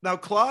 Now,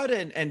 Claude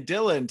and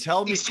Dylan,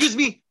 tell me. Excuse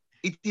me.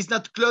 It is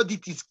not Claude.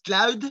 It is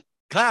Cloud.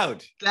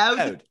 Cloud,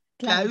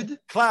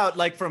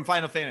 like from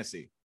Final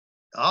Fantasy.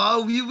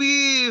 Oh,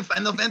 oui.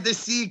 Final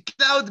Fantasy.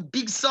 Cloud,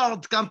 big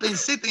sword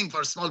compensating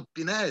for small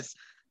penis.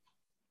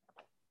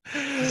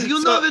 Have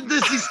you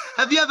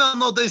ever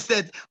noticed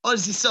that all the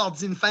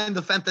swords in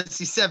Final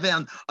Fantasy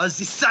 7 are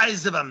the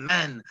size of a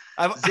man?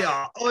 They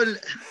are all.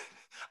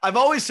 I've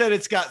always said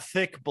it's got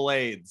thick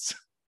blades.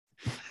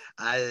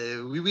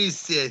 We will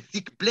say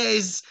thick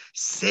blades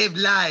save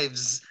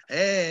lives.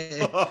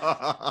 Hey.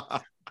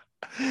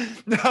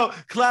 Now,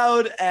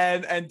 Cloud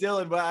and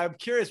Dylan, but I'm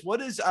curious, what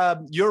is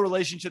your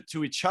relationship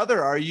to each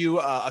other? Are you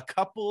a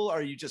couple?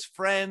 Are you just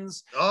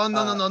friends? Oh no.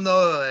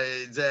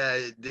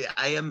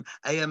 I am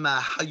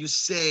how you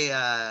say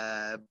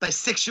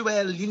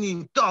bisexual,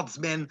 leaning towards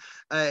men,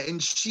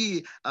 and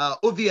she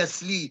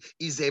obviously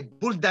is a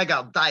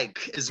bulldagger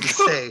dyke, as we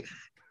say.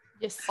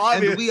 Yes.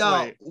 Obviously.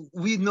 And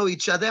we know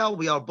each other.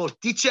 We are both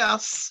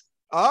teachers.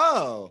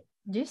 Oh.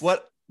 Yes.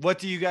 What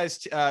do you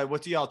guys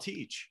what do y'all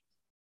teach?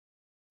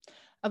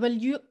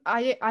 Well,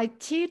 I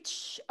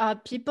teach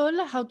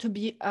people how to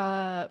be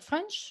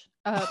French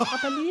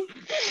properly.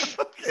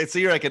 Okay, so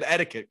you're like an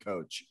etiquette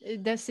coach.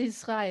 This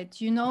is right,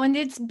 you know, and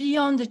it's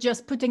beyond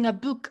just putting a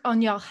book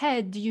on your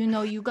head. You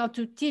know, you got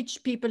to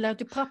teach people how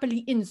to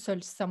properly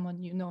insult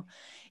someone. You know,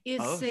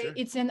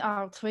 it's an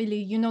art,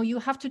 really. You know, you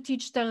have to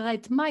teach the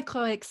right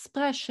micro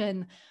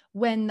expression.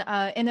 When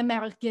an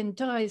American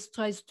tourist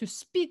tries to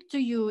speak to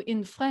you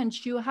in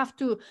French, you have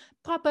to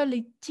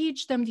properly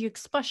teach them the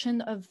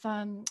expression of,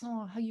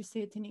 how you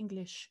say it in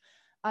English?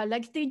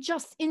 Like they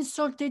just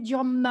insulted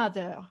your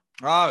mother.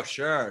 Oh,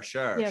 sure.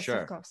 Yes,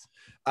 of course.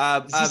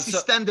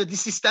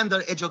 This is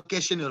standard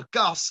educational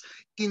course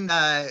in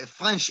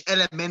French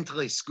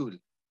elementary school.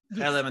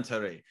 Yes.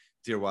 Elementary,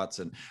 dear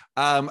Watson.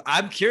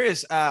 I'm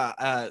curious,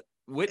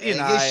 Whitney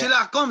and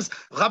Sherlock Holmes,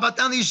 Robert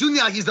Downey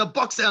Jr., he's a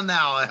boxer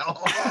now.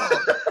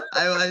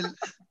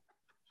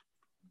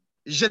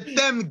 Je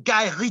t'aime,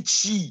 Guy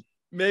Ritchie.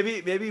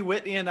 Maybe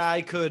Whitney and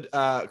I could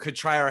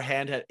try our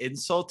hand at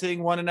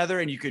insulting one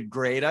another, and you could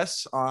grade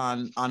us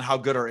on how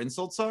good our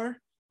insults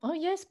are. Oh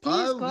yes,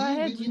 please go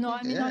ahead. You know,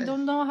 I mean, I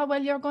don't know how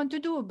well you're going to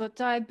do,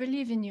 but I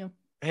believe in you.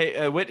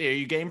 Hey, Whitney, are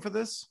you game for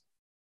this?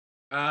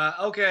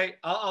 Okay,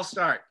 I'll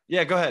start.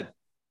 Yeah, go ahead.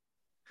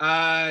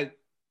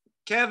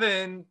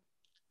 Kevin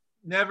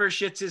never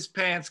shits his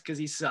pants because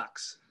he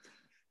sucks.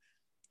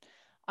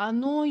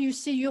 No, you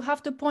see, you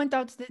have to point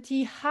out that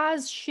he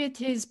has shit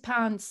his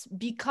pants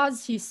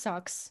because he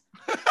sucks.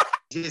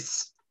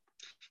 Yes.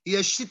 He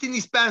has shit in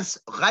his pants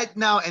right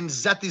now, and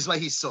that is why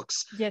he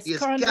sucks. Yes,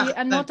 currently,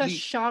 and not a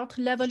short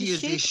level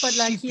shit, but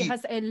like he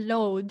has a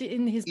load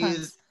in his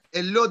pants.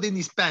 a load in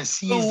his pants.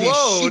 He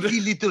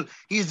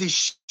is a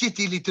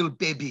shitty little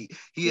baby.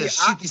 He has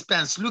shit his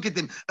pants. Look at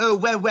him. Oh,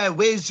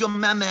 where's your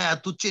mama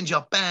to change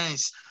your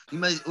pants? You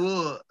must,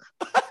 All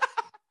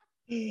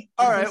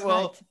right,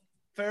 well,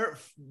 fair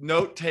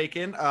note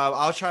taken.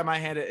 I'll try my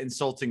hand at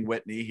insulting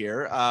Whitney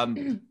here.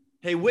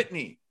 Hey,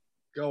 Whitney.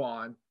 Go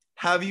on.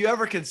 Have you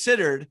ever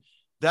considered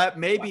that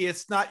maybe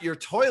it's not your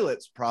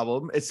toilet's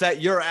problem, it's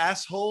that your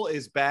asshole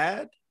is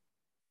bad?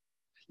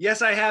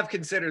 Yes, I have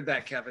considered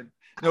that, Kevin.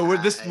 No,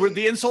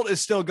 the insult is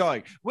still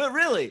going. Well,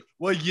 really?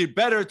 Well, you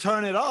better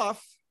turn it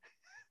off.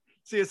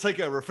 See, it's like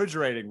a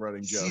refrigerating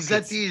running joke. See,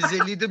 that is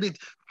a little bit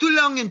too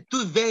long and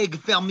too vague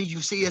for me.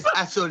 You say his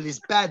asshole is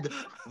bad.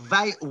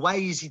 Why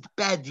is it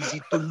bad? Is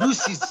it too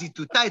loose? Is it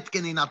too tight?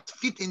 Can he not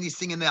fit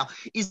anything in there?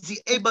 Is he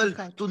able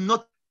to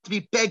not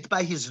be pegged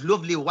by his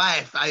lovely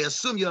wife? I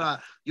assume you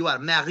are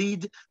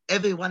married.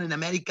 Everyone in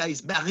America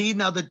is married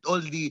now that all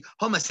the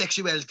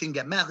homosexuals can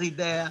get married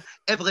there.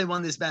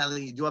 Everyone is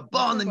married. You are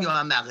born and you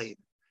are married.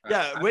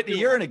 Yeah, Whitney,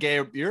 you're in a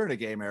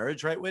gay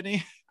marriage, right,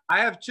 Whitney? I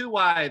have 2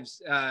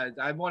 wives.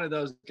 I'm one of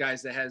those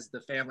guys that has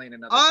the family in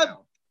another town.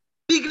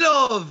 Big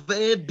Love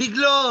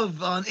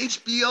on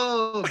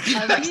HBO.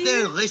 Bill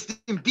Paxton, rest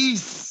in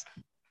peace.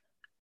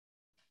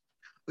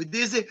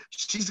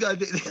 She's got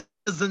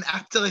there's an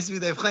actress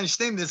with a French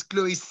name. There's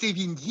Chloe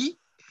Sevigny.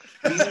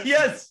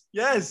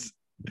 Yes.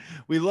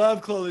 We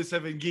love Chloe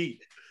Sevigny.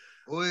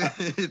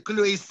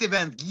 Chloe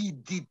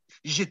Sevigny dit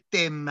Je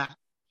t'aime.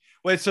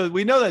 Wait, so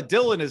we know that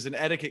Dylan is an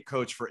etiquette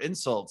coach for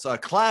insults.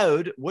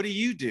 Cloud, what do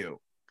you do?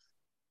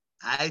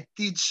 I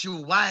teach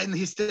wine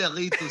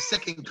history to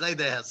second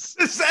graders.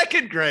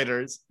 Second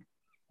graders.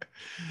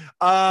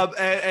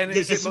 And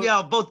yes, we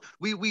are both.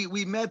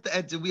 We met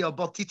at. We are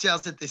both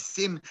teachers at the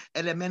same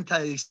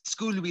elementary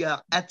school. We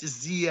are at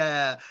the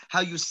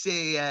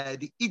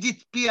the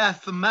Edith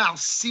Piaf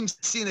Mars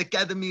Simpson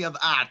Academy of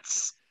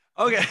Arts.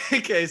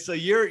 Okay. So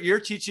you're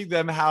teaching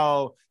them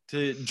how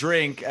to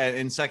drink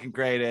in second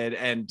grade,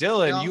 and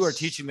Dylan, yes, you are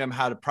teaching them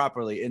how to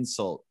properly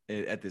insult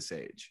at this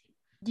age.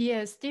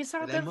 Yes, these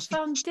are the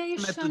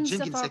foundations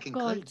of our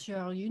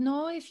culture. You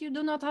know, if you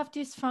do not have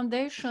these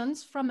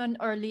foundations from an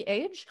early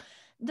age,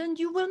 then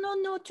you will not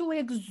know to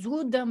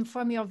exude them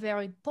from your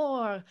very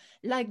pore,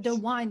 like the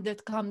wine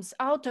that comes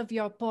out of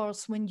your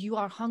pores when you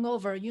are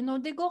hungover. You know,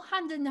 they go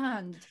hand in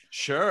hand.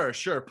 Sure.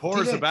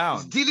 Pores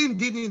abound. Dylan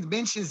didn't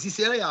mention this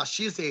area.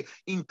 She's an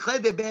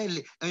incredible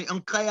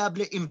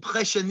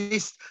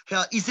impressionist.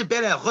 Her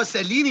Isabella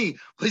Rossellini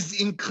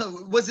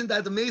wasn't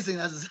that amazing?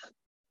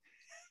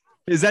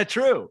 Is that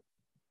true?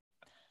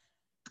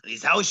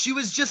 Is how she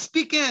was just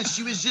speaking.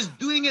 She was just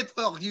doing it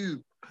for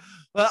you.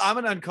 Well, I'm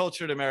an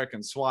uncultured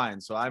American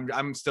swine, so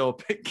I'm still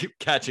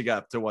catching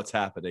up to what's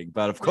happening.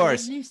 But of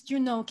course, at least you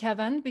know,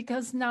 Kevin,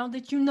 because now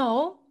that you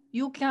know,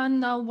 you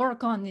can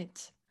work on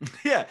it.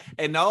 Yeah,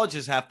 and knowledge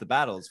is half the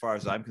battle, as far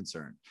as I'm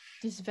concerned.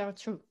 This is very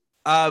true.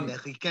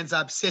 Americans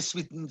are obsessed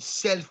with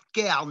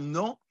self-care,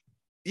 no?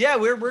 Yeah,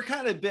 we're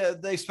kind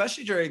of,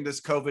 especially during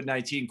this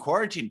COVID-19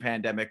 quarantine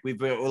pandemic,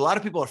 a lot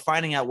of people are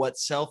finding out what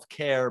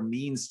self-care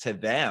means to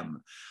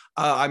them.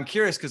 I'm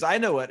curious because I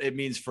know what it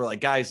means for like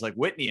guys like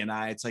Whitney and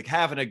I. It's like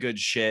having a good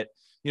shit,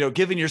 you know,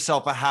 giving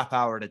yourself a half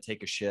hour to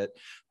take a shit,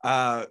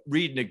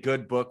 reading a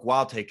good book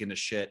while taking a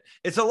shit.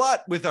 It's a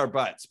lot with our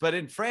butts, but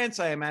in France,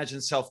 I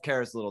imagine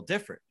self-care is a little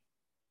different.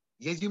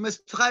 Yes, you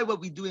must try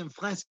what we do in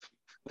France.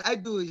 What I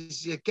do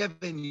is,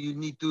 Kevin, you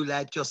need to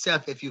light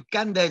yourself a few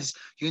candles.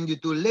 You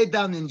need to lay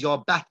down in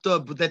your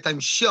bathtub that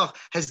I'm sure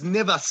has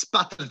never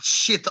spattered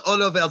shit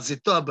all over the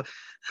tub.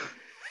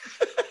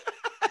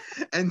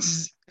 And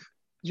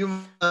you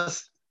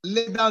must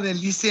lay down and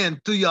listen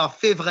to your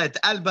favorite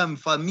album.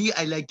 For me,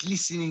 I like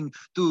listening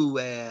to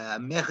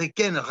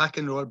American rock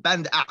and roll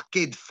band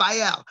Arcade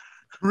Fire.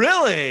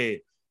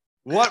 Really?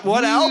 What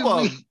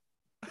album?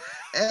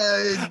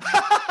 The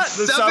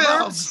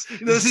suburbs.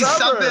 The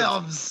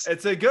suburbs.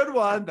 It's a good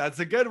one. That's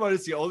a good one.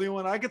 It's the only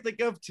one I could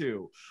think of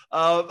too.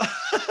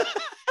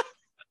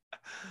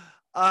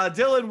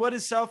 Dylan, what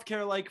is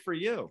self-care like for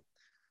you?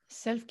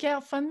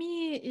 Self-care for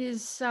me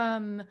is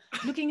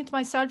looking at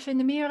myself in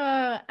the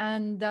mirror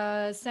and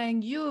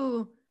saying,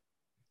 you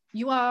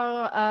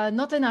are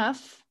not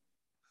enough.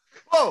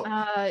 Whoa.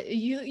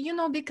 You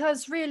know,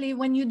 because really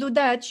when you do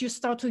that, you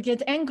start to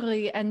get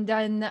angry, and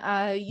then,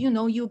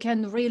 you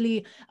can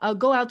really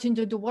go out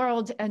into the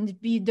world and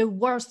be the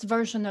worst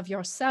version of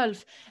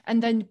yourself.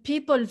 And then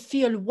people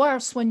feel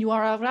worse when you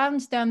are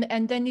around them.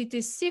 And then it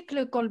is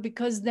cyclical,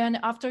 because then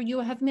after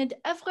you have made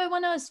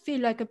everyone else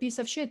feel like a piece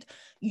of shit,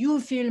 you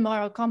feel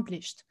more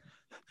accomplished.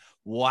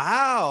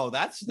 Wow.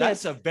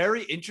 That's a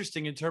very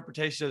interesting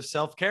interpretation of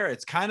self-care.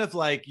 It's kind of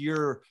like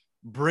you're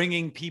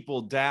bringing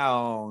people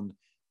down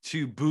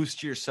to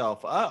boost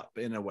yourself up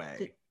in a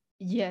way.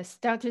 Yes,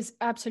 that is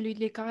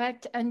absolutely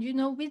correct. And,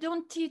 we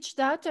don't teach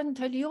that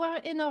until you are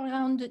in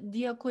around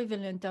the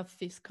equivalent of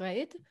 5th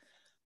grade.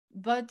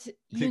 But,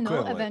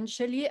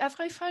 eventually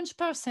every French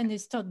person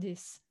is taught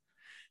this.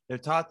 They're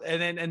taught,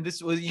 and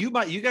this was you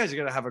guys are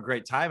gonna have a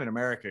great time in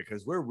America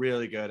because we're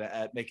really good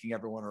at making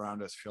everyone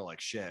around us feel like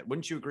shit.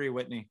 Wouldn't you agree,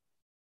 Whitney?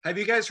 Have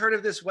you guys heard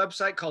of this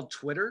website called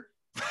Twitter?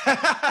 Twitter.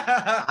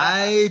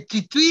 The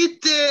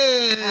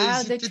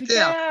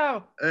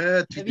Twitter.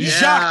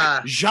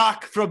 Twitter.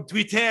 Jacques from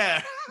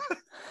Twitter.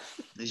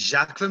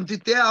 Jacques from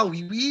Twitter.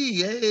 Oui, oui,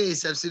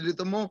 yes,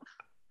 absolument.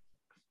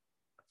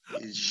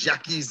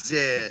 Jacques is,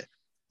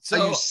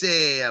 how you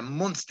say,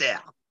 monster.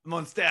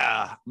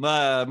 Monsters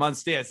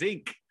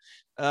Inc.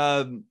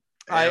 I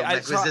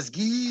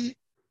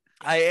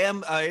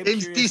am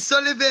James T.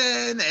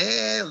 Sullivan.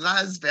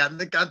 Raz Van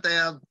de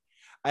Canter.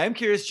 I am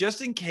curious,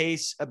 just in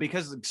case,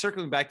 because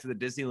circling back to the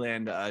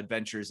Disneyland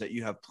adventures that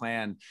you have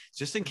planned,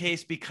 just in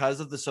case, because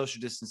of the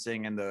social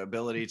distancing and the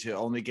ability to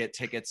only get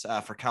tickets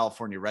for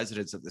California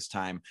residents at this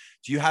time,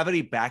 do you have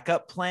any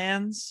backup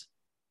plans?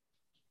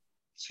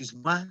 Excuse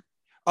me?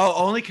 Oh,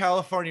 only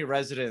California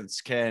residents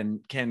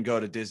can go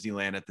to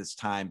Disneyland at this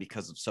time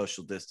because of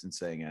social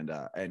distancing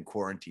and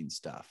quarantine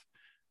stuff.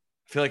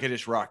 I feel like I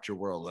just rocked your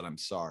world, and I'm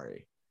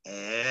sorry.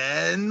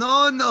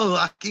 No,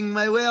 rocking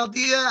my world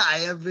here.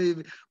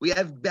 We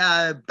have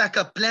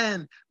backup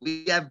plan.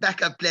 We have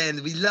backup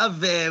plan. We love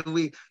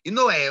we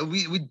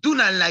do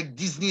not like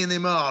Disney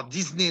anymore.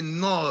 Disney,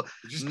 no.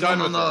 Just done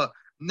with it.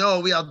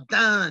 No, we are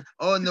done.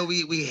 Oh no,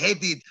 we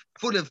hate it.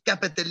 Full of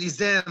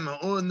capitalism.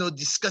 Oh no,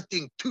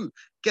 disgusting too.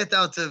 Get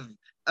out of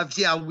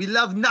here. We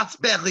love Knott's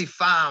Berry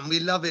Farm. We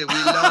love it.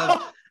 We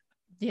love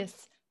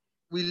Yes.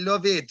 We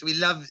love it. We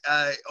love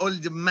all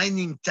the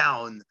mining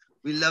town.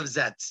 We love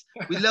that.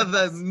 We love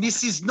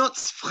Mrs.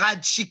 Knott's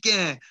fried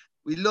chicken.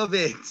 We love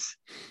it.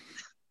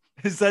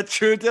 Is that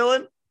true,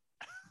 Dylan?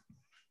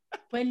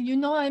 Well,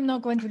 I'm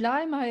not going to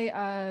lie.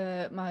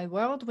 My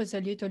world was a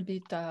little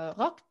bit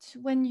rocked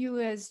when you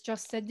has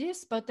just said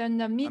this, but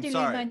then immediately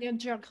my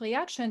knee-jerk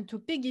reaction to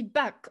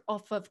piggyback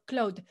off of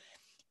Claude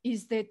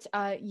is that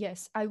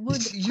yes, I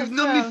would. You've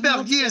known me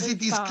for years.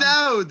 It is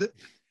Cloud.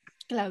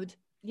 Cloud.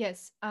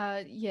 Yes.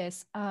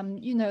 Yes.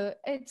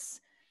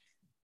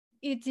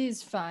 It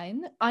is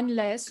fine,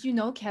 unless,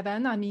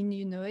 Kevin, I mean,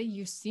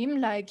 you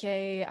seem like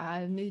a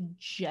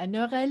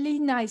generally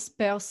nice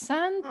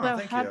person.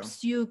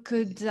 Perhaps you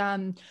could,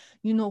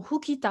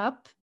 hook it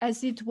up,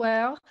 as it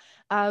were,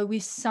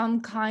 with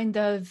some kind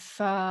of,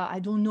 I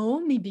don't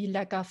know, maybe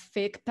like a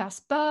fake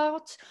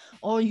passport,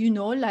 or,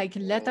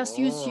 let us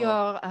use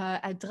your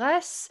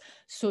address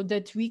so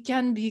that we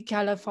can be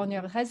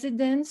California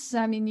residents.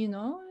 I mean,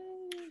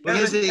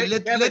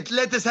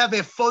 Let us have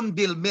a phone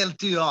bill mailed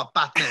to your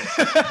apartment.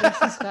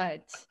 This is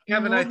right.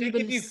 Kevin, I think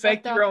if you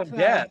faked your own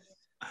death.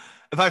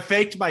 If I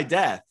faked my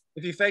death.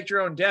 If you faked your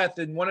own death,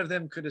 then one of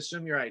them could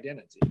assume your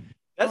identity.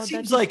 That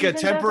seems like a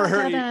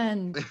temporary.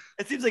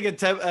 It seems like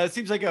it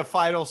seems like a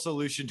final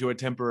solution to a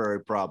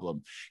temporary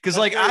problem. Because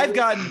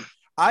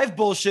I've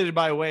bullshitted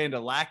my way into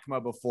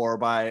LACMA before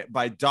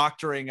by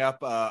doctoring up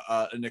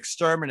an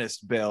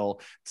exterminist bill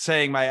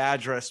saying my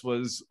address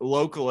was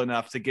local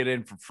enough to get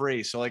in for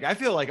free. So I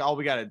feel like all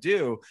we got to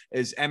do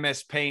is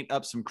MS Paint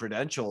up some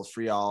credentials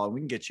for y'all and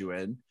we can get you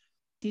in.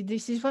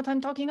 This is what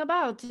I'm talking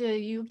about.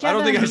 I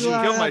don't think I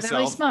should kill myself.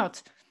 Very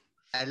smart.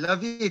 I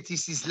love it.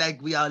 This is like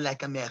we are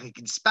like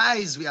American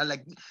spies. We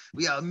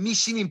are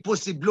Mission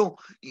Impossible.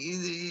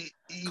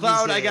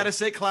 Cloud, I gotta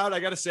say,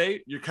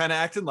 you're kind of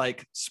acting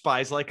like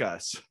spies like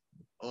us.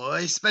 Oh,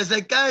 spies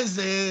like us,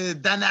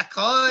 Dan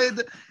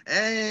Aykroyd.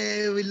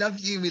 We love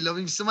you. We love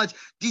him so much.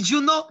 Did you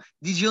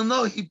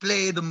know he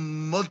played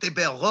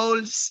multiple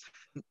roles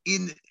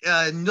in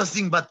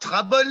Nothing But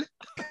Trouble?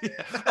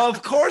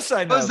 Of course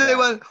I know.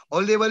 Because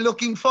all they were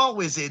looking for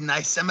was a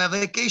nice summer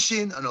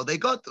vacation, and all they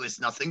got was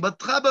nothing but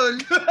trouble.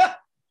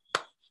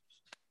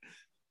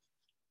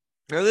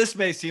 Now, this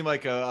may seem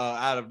like a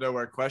out of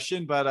nowhere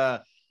question, but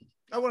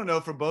I want to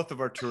know from both of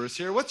our tourists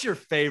here, what's your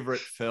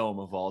favorite film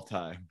of all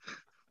time?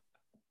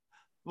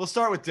 We'll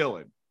start with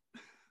Dylan.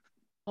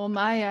 Oh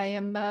my, I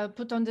am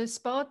put on the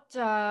spot.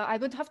 I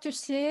would have to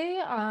say,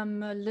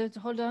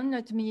 hold on,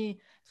 let me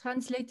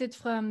translate it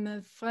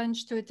from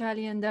French to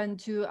Italian, then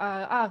to,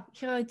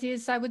 here it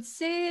is. I would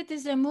say it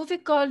is a movie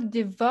called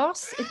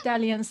Divorce,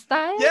 Italian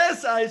Style.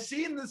 Yes, I've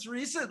seen this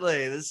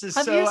recently. This is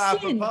so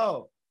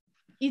apropos.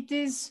 It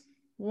is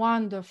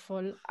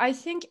wonderful. I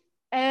think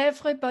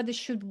everybody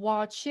should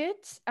watch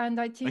it.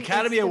 And I think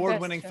Academy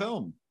Award-winning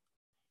film.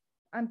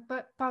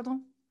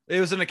 Pardon? It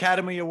was an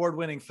Academy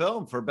Award-winning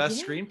film for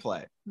Best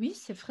Screenplay. Oui,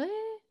 c'est vrai.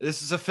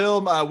 This is a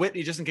film,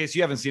 Whitney, just in case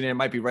you haven't seen it, it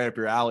might be right up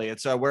your alley.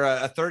 It's where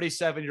a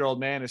 37-year-old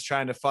man is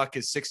trying to fuck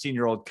his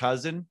 16-year-old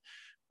cousin.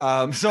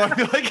 So I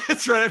feel like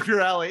it's right up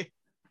your alley.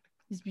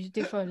 It's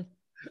beautiful,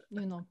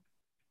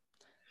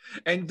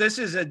 And this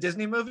is a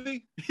Disney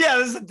movie? Yeah,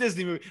 this is a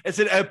Disney movie. It's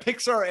a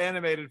Pixar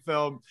animated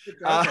film.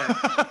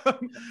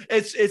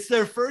 It's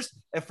their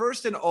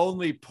first and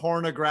only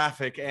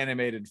pornographic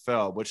animated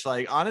film, which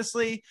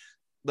honestly,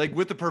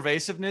 with the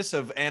pervasiveness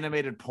of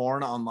animated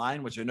porn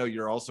online, which I know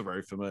you're also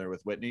very familiar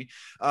with, Whitney.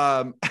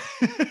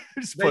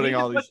 Just putting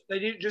all these.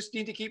 They just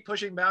need to keep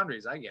pushing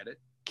boundaries. I get it.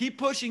 Keep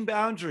pushing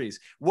boundaries.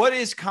 What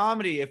is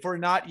comedy if we're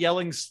not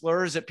yelling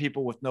slurs at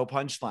people with no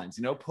punchlines?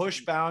 You know,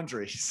 push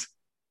boundaries.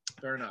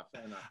 Fair enough.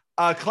 Fair enough.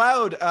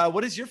 Cloud,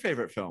 what is your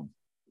favorite film?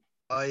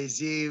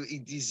 C'est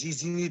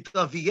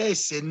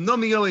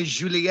Romeo and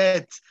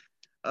Juliet.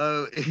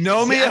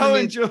 Romeo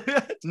and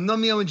Juliet.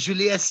 Romeo and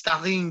Juliet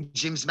starring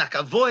James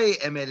McAvoy,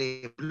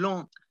 Emily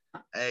Blunt.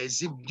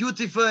 The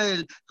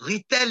beautiful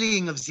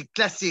retelling of the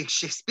classic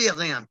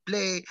Shakespearean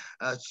play,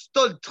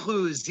 told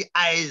through the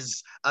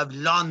eyes of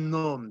lawn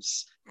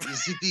gnomes.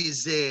 It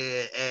is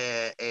a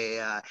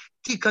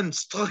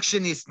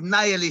deconstructionist,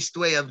 nihilist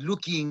way of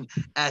looking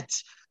at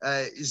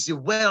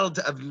the world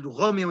of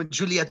Romeo and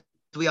Juliet.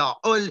 We are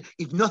all,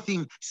 if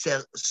nothing,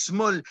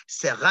 small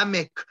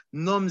ceramic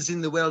gnomes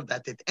in the world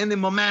that at any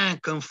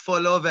moment can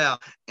fall over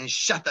and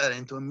shatter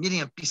into a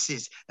million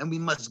pieces, and we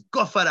must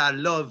go for our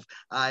love.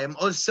 I am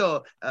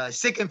also,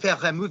 second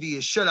favorite movie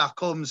is Sherlock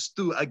Holmes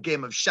 2, A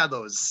Game of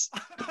Shadows.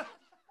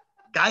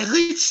 Guy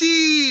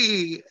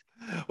Ritchie!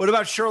 What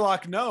about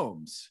Sherlock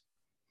Gnomes?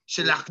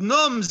 Sherlock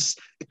Gnomes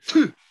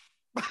 2.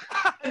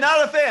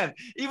 Not a fan.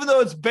 Even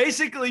though it's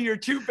basically your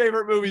two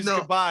favorite movies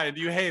combined,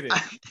 you hate it.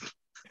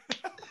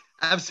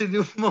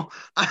 Absolument.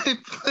 I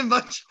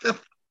much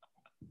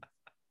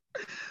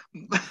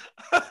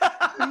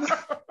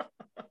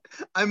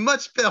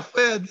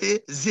prefer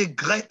the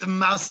Great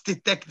Mouse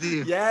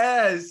Detective.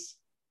 Yes.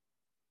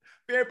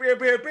 Beer, beer,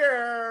 beer,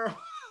 beer.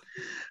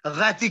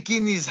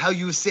 Ratikin is how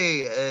you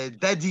say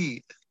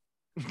daddy.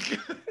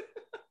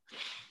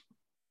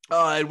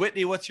 And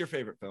Whitney, what's your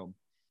favorite film?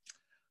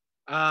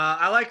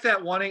 I like that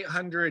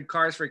 1-800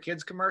 Cars for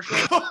Kids commercial.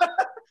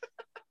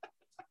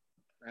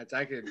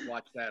 I could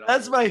watch that.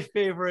 That's my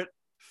favorite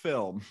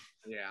film.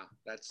 Yeah,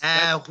 that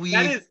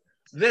is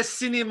the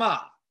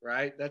cinema,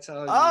 right? That's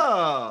how.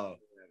 Oh,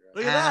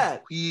 look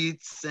at that. Wait,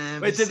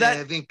 did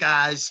that?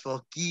 Cars for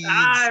Kids.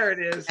 There it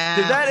is.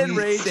 Did that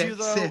enrage you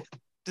though?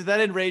 Did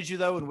that enrage you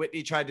though when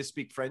Whitney tried to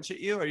speak French at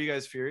you? Are you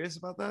guys furious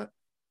about that?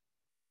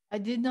 I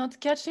did not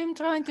catch him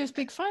trying to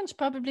speak French,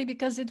 probably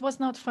because it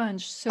was not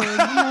French. So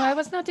I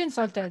was not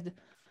insulted.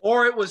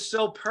 Or it was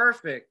so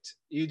perfect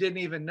you didn't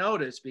even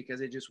notice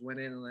because it just went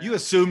in. And you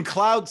assumed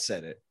Cloud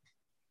said it.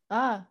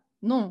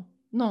 No.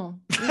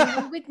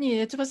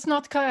 Whitney, it was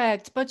not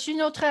correct. But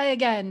try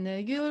again.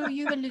 You will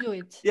do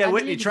it. Yeah,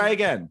 Whitney, try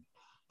again.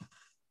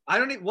 I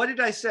don't need. What did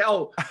I say?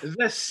 Oh,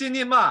 the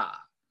cinema.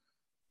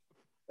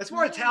 That's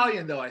more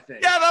Italian, though. I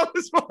think. Yeah, that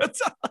was more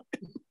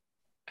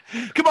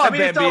Italian. Come on,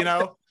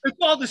 Bambino. It's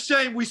all the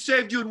same. We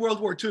saved you in World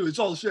War II. It's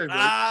all the same.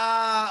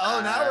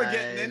 Right? Now we're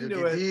getting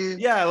into it.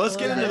 Yeah, let's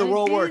get into the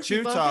World War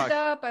II talk.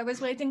 I was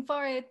waiting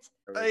for it.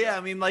 Yeah,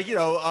 I mean,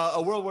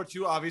 a World War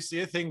II,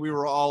 obviously a thing we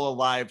were all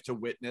alive to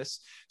witness.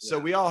 So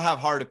we all have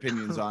hard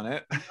opinions on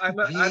it. I'm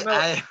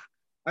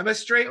a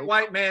straight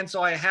white man,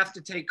 so I have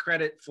to take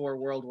credit for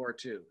World War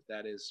II.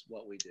 That is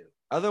what we do.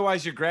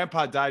 Otherwise, your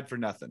grandpa died for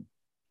nothing.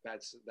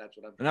 That's what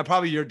I'm. And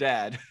probably your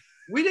dad.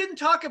 We didn't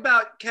talk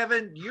about,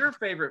 Kevin, your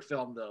favorite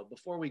film, though,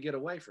 before we get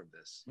away from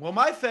this. Well,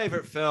 my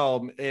favorite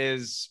film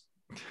is...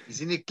 He's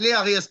in the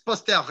clearest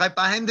poster right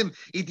behind him.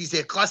 It is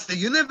Across the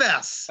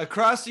Universe.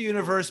 Across the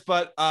Universe,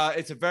 but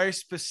it's a very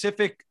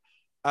specific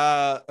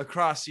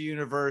Across the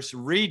Universe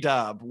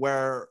redub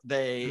where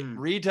they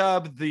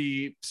redub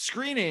the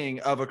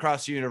screening of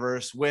Across the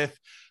Universe with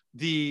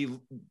the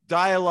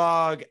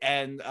dialogue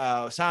and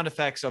sound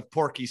effects of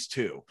Porky's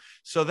 2.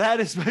 So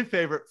that is my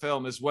favorite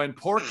film, is when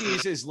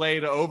Porky's is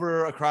laid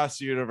over across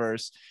the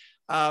universe,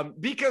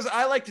 because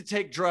I like to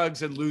take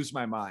drugs and lose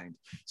my mind.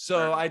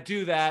 So I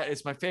do that.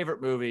 It's my favorite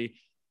movie.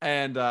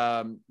 And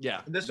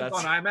this is on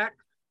IMAX?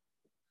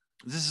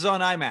 This is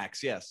on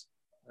IMAX, yes.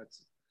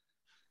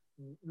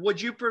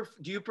 Do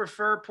you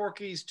prefer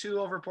Porky's 2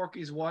 over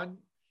Porky's 1?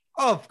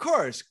 Oh, of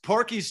course.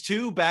 Porky's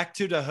 2, Back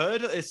to the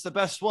Hood. It's the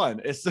best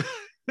one.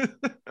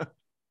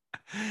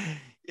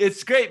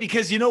 It's great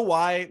because you know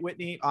why,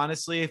 Whitney?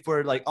 Honestly, if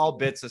we're like all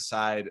bits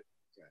aside,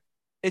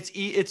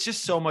 it's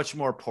just so much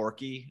more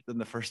Porky than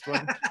the first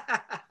one.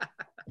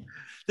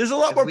 There's a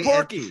lot more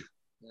Porky.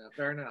 Yeah,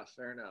 fair enough.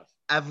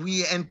 Have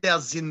we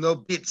entered the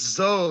no-bit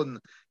zone?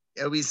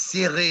 Are we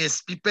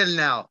serious people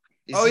now?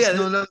 This is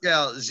no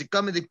longer the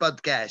comedy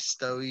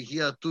podcast. We're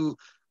here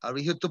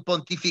to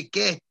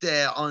pontificate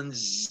on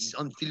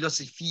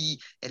philosophy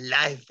and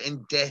life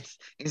and death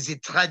and the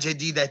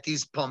tragedy that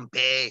is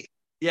Pompeii.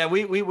 Yeah,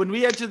 we when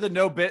we enter the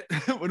no bit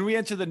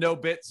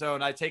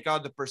zone, I take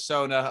on the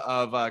persona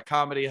of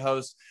comedy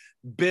host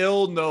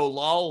Bill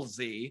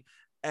Nolalzi,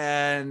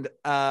 and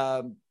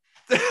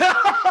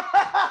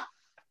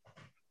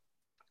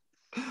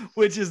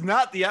which is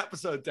not the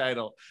episode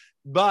title,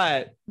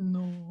 but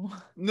no.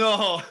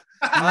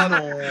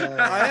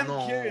 I am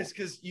curious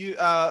because you,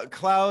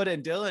 Cloud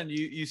and Dylan,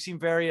 you seem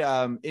very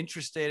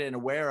interested and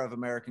aware of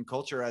American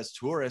culture as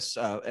tourists,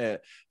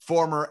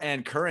 former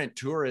and current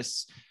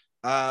tourists.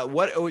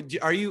 What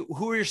are you?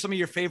 Who are some of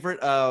your favorite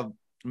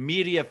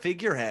media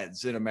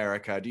figureheads in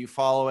America? Do you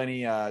follow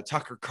any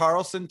Tucker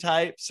Carlson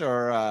types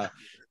or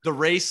the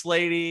race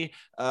lady?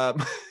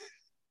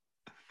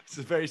 It's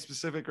a very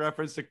specific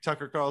reference to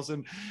Tucker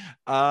Carlson.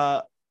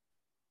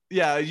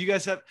 Yeah, you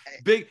guys have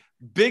big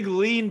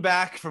lean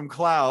back from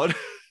Cloud.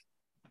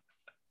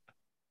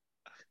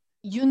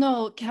 You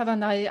know,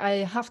 Kevin,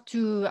 I have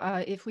to,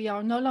 if we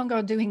are no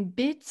longer doing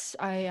bits,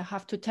 I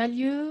have to tell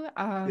you,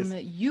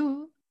 Yes.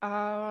 you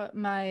are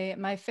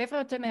my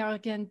favorite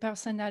American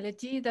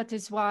personality. That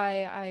is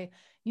why I,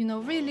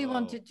 really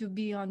wanted to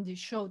be on the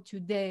show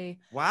today.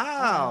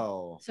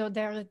 Wow. So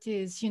there it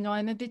is.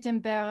 I'm a bit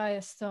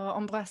embarrassed,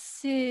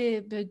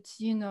 embrassé, but,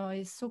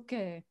 it's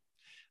okay.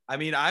 I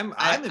mean, I'm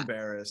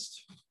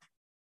embarrassed.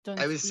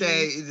 I would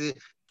say,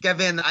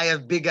 Kevin, I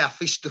have bigger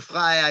fish to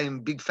fry. I am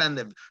a big fan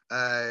of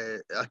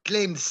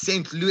acclaimed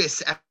St.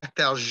 Louis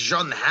actor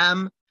John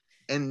Hamm,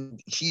 and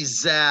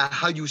he's,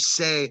 how you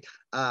say,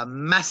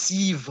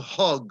 massive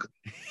hog.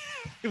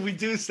 We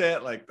do say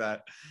it like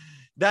that.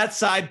 That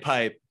side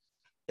pipe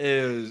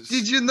is...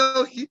 Did you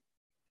know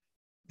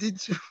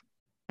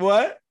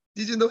What?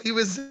 Did you know he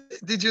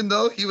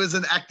was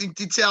an acting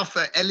teacher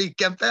for Ellie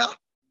Kemper?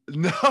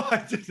 No,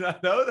 I did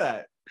not know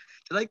that.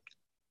 Like,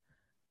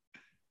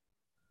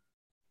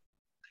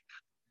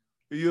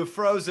 you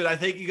froze it. I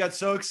think you got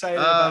so excited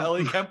about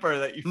Ellie Kemper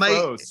that you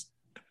froze.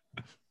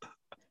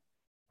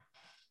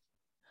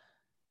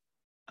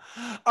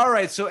 All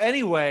right. So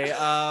anyway,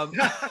 John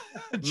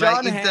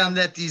my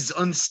internet is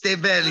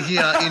unstable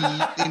here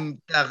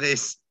in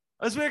Paris.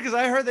 That's weird because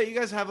I heard that you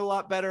guys have a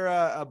lot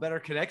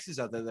better connections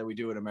out there than we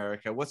do in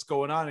America. What's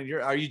going on? And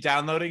are you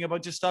downloading a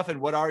bunch of stuff? And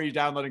what are you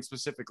downloading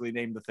specifically?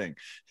 Name the thing.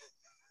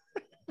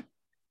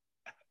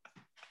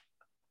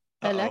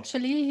 Well,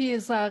 actually, he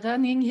is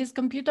running his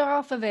computer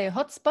off of a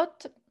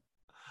hotspot.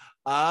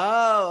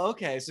 Oh,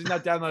 okay. So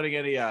not downloading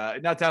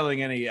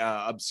any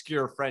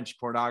obscure French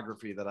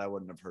pornography that I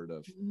wouldn't have heard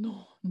of.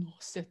 No,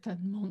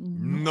 certainement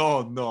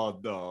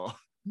No.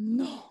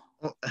 No.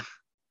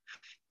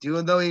 Do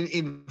you know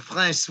in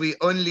France we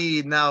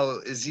only now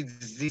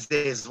these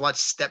days watch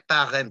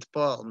step-parent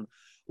porn?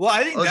 Well,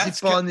 I think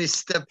that's porn is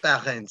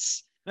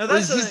step-parents. No,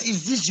 is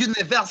this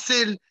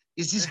universal?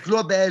 Is this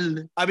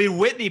global? I mean,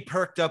 Whitney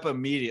perked up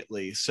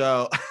immediately,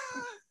 so.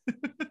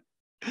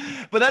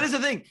 But that is the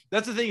thing.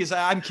 That's the thing is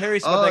I'm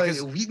curious about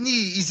that. Whitney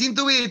is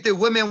into it. The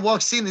woman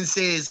walks in and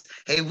says,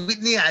 "Hey,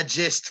 Whitney, I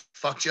just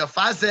fucked your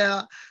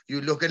father.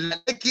 You look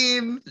like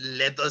him.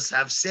 Let us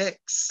have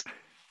sex."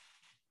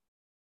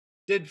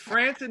 Did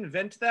France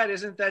invent that?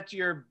 Isn't that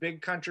your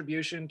big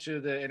contribution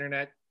to the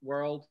internet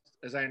world,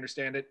 as I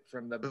understand it,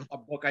 from a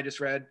book I just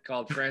read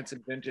called France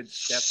Invented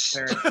Step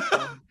Parents?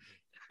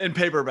 In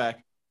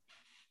paperback.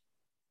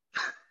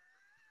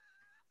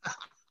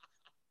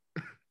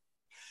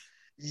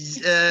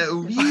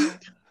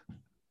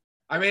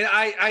 I mean,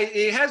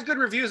 it has good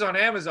reviews on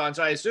Amazon,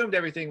 so I assumed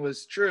everything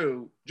was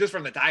true just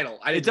from the title.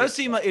 It does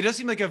seem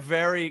like a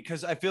very,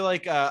 because I feel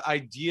like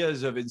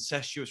ideas of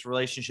incestuous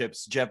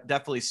relationships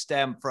definitely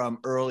stem from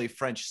early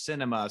French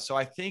cinema. So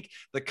I think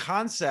the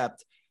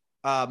concept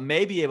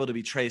may be able to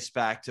be traced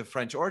back to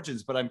French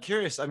origins. But I'm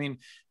curious. I mean,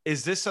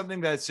 is this something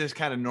that's just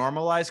kind of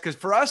normalized? Because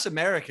for us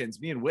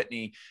Americans, me and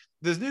Whitney,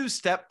 the new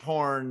step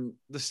porn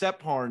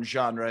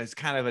genre is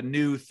kind of a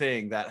new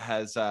thing that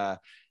has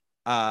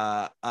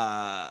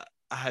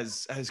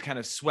kind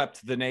of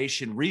swept the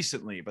nation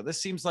recently, but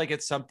this seems like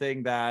it's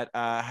something that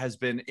has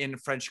been in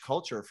French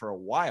culture for a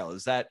while.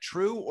 Is that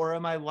true, or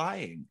am I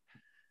lying?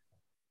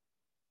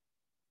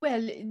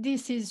 Well,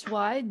 this is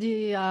why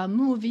the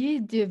movie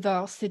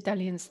Diverse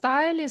Italian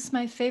Style is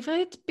my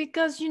favorite,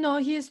 because,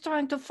 he is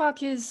trying to fuck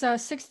his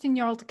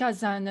 16-year-old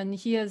cousin, and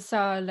he is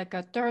like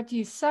a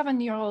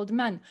 37-year-old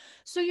man.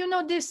 So,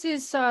 this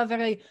is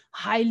very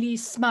highly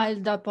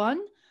smiled upon,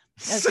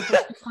 as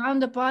opposed to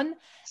frowned upon.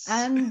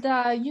 And,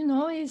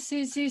 this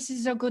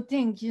is a good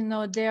thing.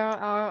 There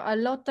are a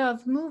lot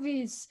of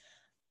movies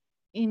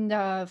in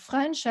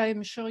French,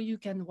 I'm sure you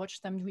can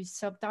watch them with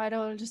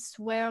subtitles,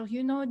 where,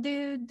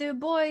 the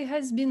boy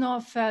has been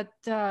off at,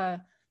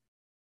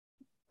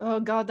 oh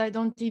God, I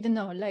don't even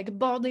know, like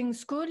boarding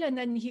school, and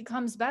then he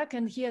comes back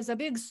and he has a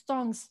big,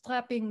 strong,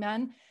 strapping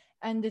man.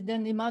 And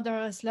then the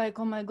mother is like,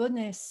 oh my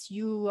goodness,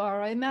 you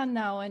are a man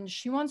now. And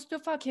she wants to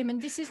fuck him.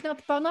 And this is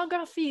not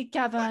pornography,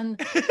 Kevin.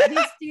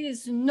 This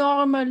is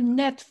normal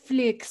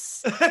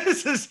Netflix,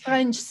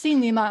 French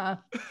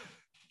cinema.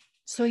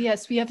 So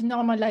yes, we have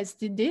normalized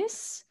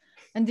this.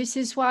 And this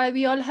is why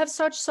we all have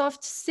such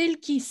soft,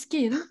 silky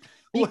skin,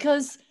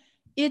 because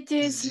it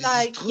is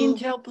like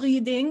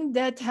interbreeding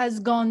that has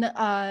gone,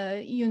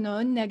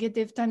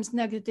 negative times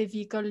negative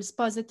equals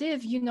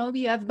positive.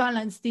 We have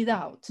balanced it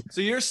out.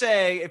 So you're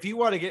saying if you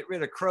want to get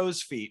rid of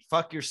crow's feet,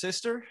 fuck your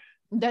sister?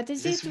 That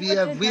is it. We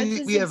have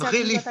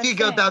really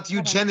figured out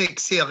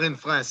eugenics here in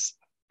France.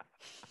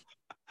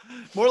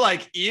 More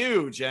like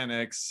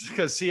eugenics,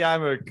 because see,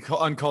 I'm an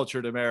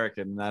uncultured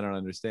American and I don't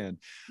understand.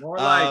 More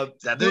like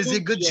that is a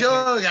good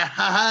joke.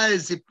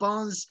 The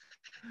puns.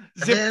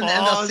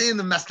 Anderson,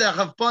 the master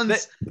of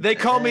puns. They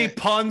call me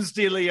Pons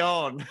de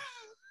Leon.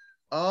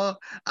 Oh,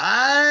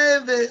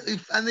 very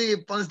funny.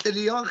 Pons de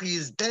Leon. He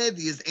is dead.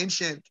 He is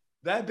ancient.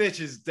 That bitch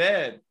is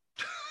dead.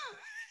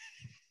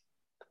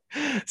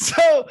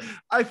 So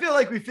I feel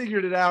like we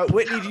figured it out.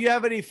 Whitney, do you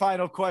have any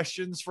final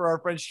questions for our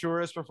French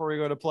tourists before we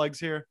go to plugs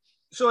here?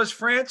 So is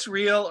France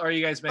real, or are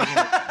you guys making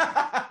it?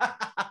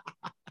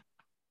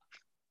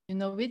 You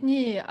know,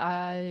 Whitney,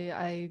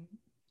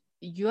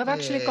 you have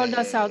actually called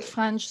us out.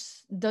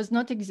 France does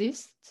not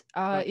exist.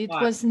 It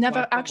was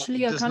never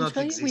actually a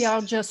country. We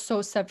are just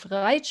so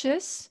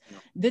self-righteous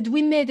that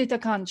we made it a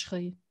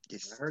country.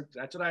 Yes.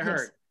 That's what I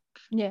heard.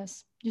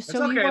 Yes. You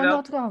are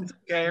not wrong.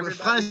 Okay,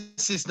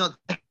 France is not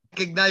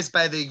recognized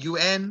by the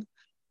UN.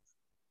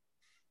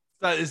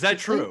 Is that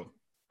true?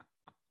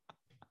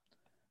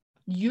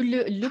 You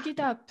look it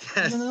up.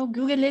 Yes. You know,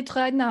 Google it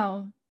right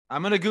now.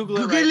 I'm gonna Google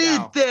it right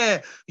now.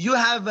 You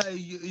have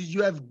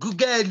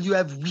Google. You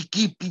have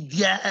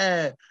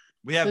Wikipedia.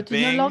 We have but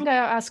Bing. No longer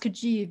ask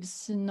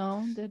Jeeves.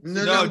 No,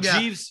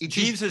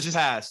 Jeeves has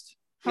passed.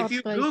 If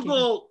you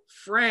Google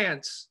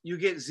France, you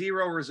get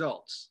 0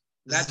 results.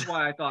 That's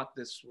why I thought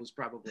this was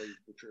probably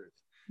the truth.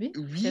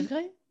 C'est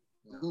vrai?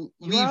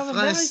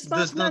 France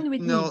does not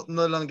no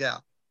longer.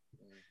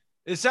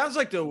 It sounds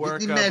like the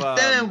work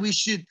of.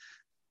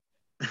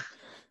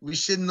 We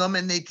should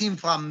nominate him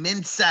from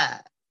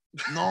Mensa.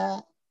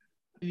 No.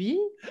 Oui.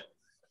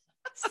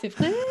 C'est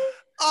vrai?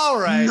 All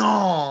right. No.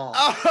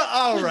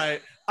 All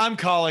right. I'm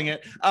calling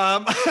it.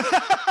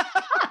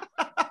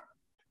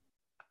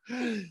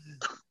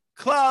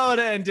 Cloud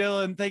and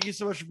Dylan, thank you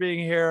so much for being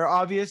here.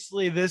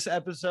 Obviously, this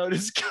episode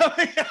is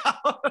coming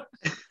out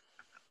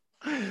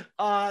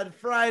on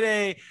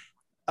Friday,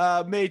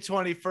 May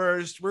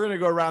 21st. We're going to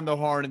go around the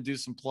horn and do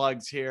some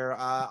plugs here.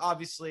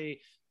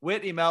 Obviously,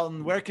 Whitney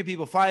Melton, where can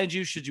people find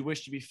you? Should you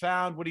wish to be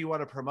found? What do you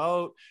want to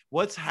promote?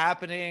 What's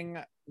happening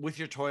with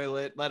your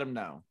toilet? Let them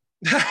know.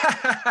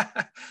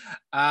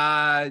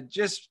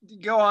 Just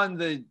go on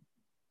the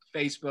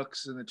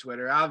Facebooks and the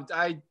Twitter.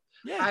 I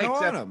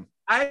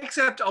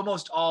accept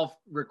almost all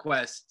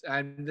requests,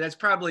 and that's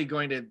probably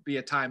going to be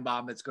a time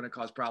bomb that's going to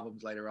cause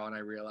problems later on, I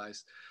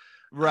realize.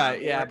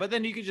 Right, yeah, but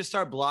then you can just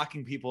start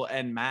blocking people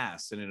en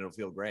masse, and it'll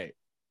feel great.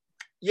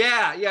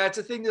 Yeah, it's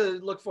a thing to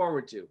look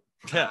forward to.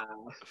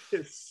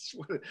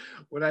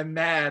 When I'm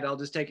mad, I'll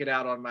just take it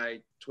out on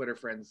my Twitter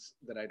friends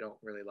that I don't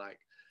really like.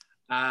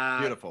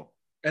 Beautiful.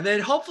 And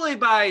then hopefully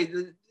by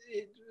the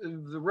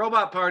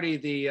Robot Party,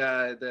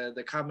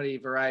 the comedy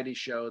variety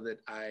show that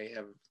I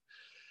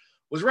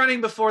was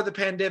running before the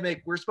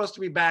pandemic, we're supposed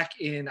to be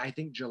back in, I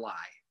think,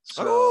 July.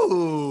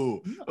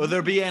 So, will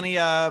there be any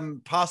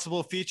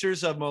possible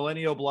features of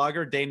millennial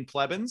blogger Dane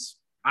Plebans?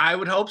 I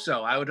would hope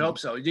so.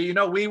 Do you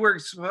know, we were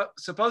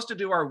supposed to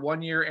do our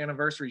 1-year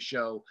anniversary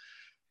show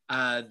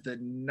the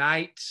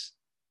night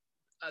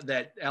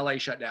that LA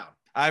shut down.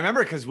 I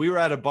remember because we were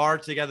at a bar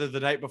together the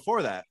night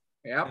before that.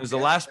 Yeah, it was the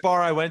last bar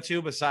I went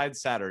to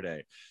besides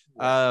Saturday.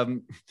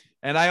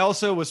 And I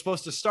also was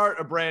supposed to start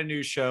a brand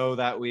new show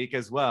that week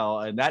as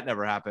well, and that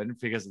never happened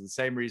because of the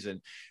same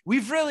reason.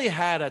 We've really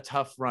had a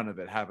tough run of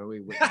it, haven't we?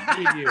 Me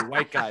and you,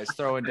 white guys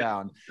throwing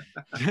down.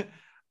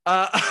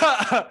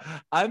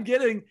 I'm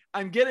getting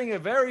a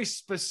very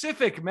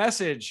specific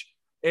message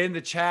in the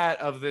chat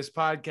of this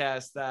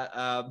podcast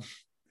that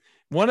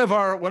one of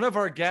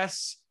our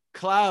guests,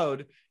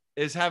 Cloud,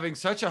 is having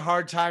such a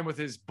hard time with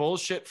his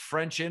bullshit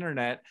French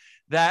internet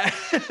that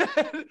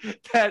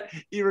that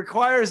he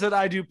requires that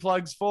I do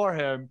plugs for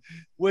him,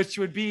 which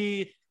would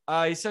be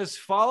he says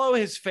follow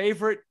his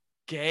favorite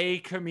gay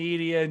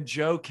comedian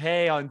Joe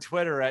K on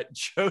Twitter at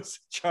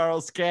Joseph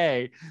Charles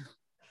K.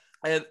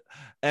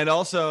 And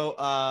also,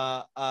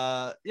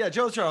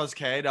 Joe Charles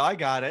K. No, I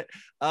got it.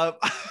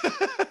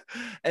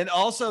 And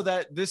also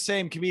that this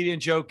same comedian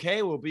Joe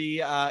K. will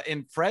be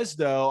in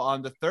Fresno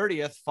on the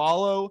 30th.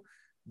 Follow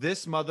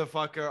this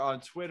motherfucker on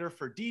Twitter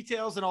for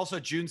details, and also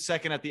June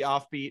 2nd at the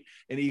Offbeat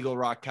in Eagle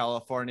Rock,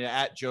 California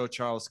at Joe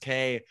Charles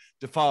K.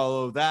 to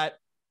follow that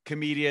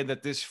comedian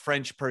that this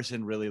French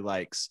person really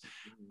likes.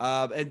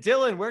 And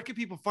Dylan, where can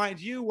people find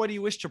you? What do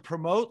you wish to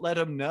promote? Let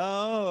them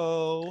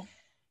know.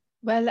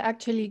 Well,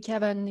 actually,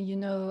 Kevin,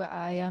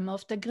 I am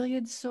off the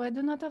grid, so I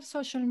do not have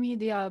social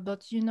media.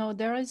 But,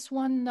 there is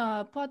one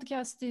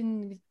podcast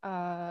in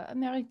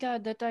America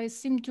that I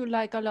seem to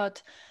like a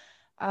lot.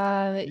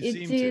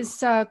 It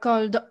is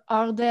called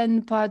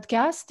Arden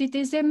Podcast. It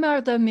is a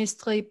murder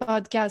mystery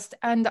podcast.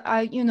 And,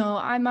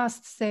 I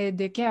must say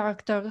the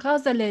character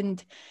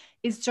Rosalind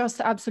is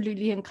just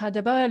absolutely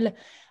incredible.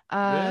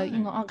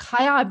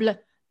 Incroyable.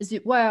 As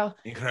it were.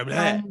 Incredible.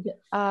 And,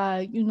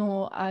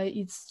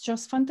 it's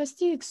just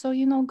fantastic. So,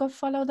 go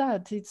follow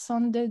that. It's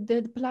on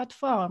the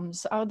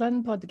platforms,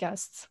 Arden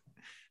Podcasts.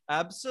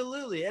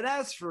 Absolutely. And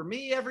as for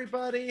me,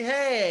 everybody,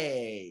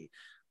 hey,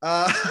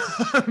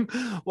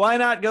 why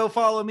not go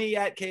follow me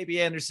at KB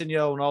Anderson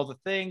Yo and all the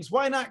things?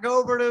 Why not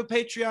go over to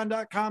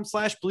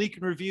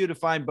patreon.com/BleakandReview to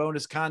find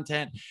bonus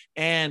content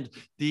and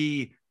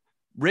the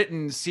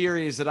written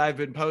series that I've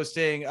been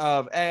posting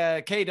of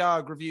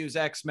K-Dog Reviews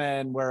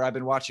X-Men, where I've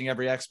been watching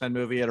every X-Men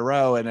movie in a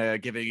row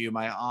and giving you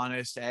my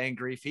honest,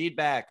 angry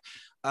feedback.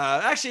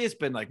 Actually, it's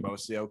been like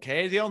mostly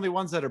okay. The only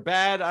ones that are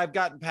bad, I've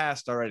gotten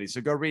past already.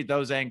 So go read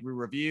those angry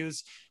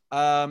reviews.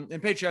 And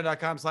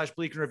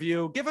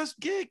patreon.com/bleak-and-review. Give a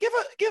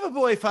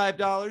boy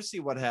 $5, see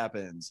what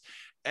happens.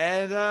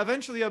 And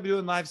eventually I'll be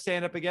doing live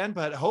stand-up again,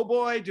 but oh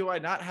boy, do I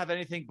not have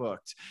anything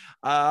booked.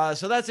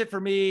 So that's it for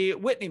me.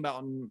 Whitney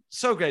Melton,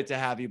 so great to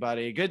have you,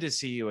 buddy. Good to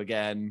see you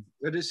again.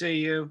 Good to see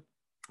you.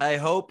 I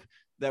hope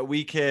that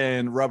we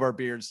can rub our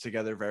beards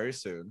together very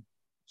soon.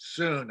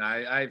 Soon.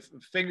 I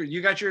figured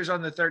you got yours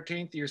on the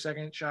 13th, your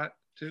second shot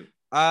too?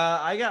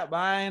 I got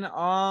mine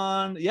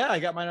on the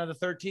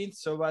 13th.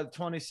 So by the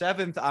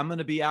 27th, I'm going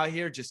to be out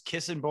here just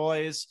kissing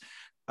boys.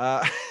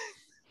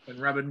 And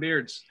rubbing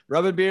beards,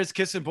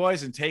 kissing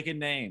boys, and taking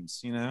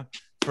names,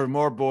 for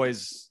more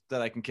boys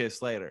that I can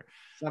kiss later.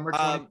 Summer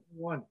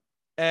 2021.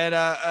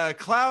 And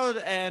Cloud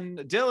and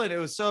Dylan, it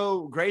was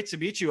so great to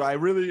meet you. I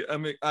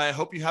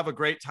hope you have a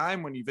great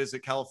time when you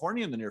visit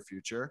California in the near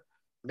future.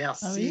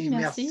 Merci.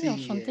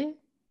 Enchanté.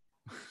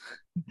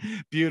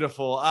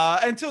 Beautiful.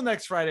 Until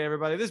next Friday,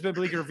 everybody. This has been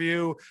Bleak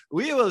Review.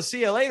 We will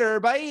see you later.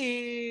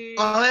 Bye.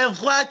 Au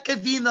revoir,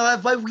 Kevin. Au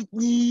revoir,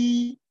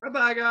 Whitney.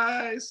 Bye-bye,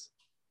 guys.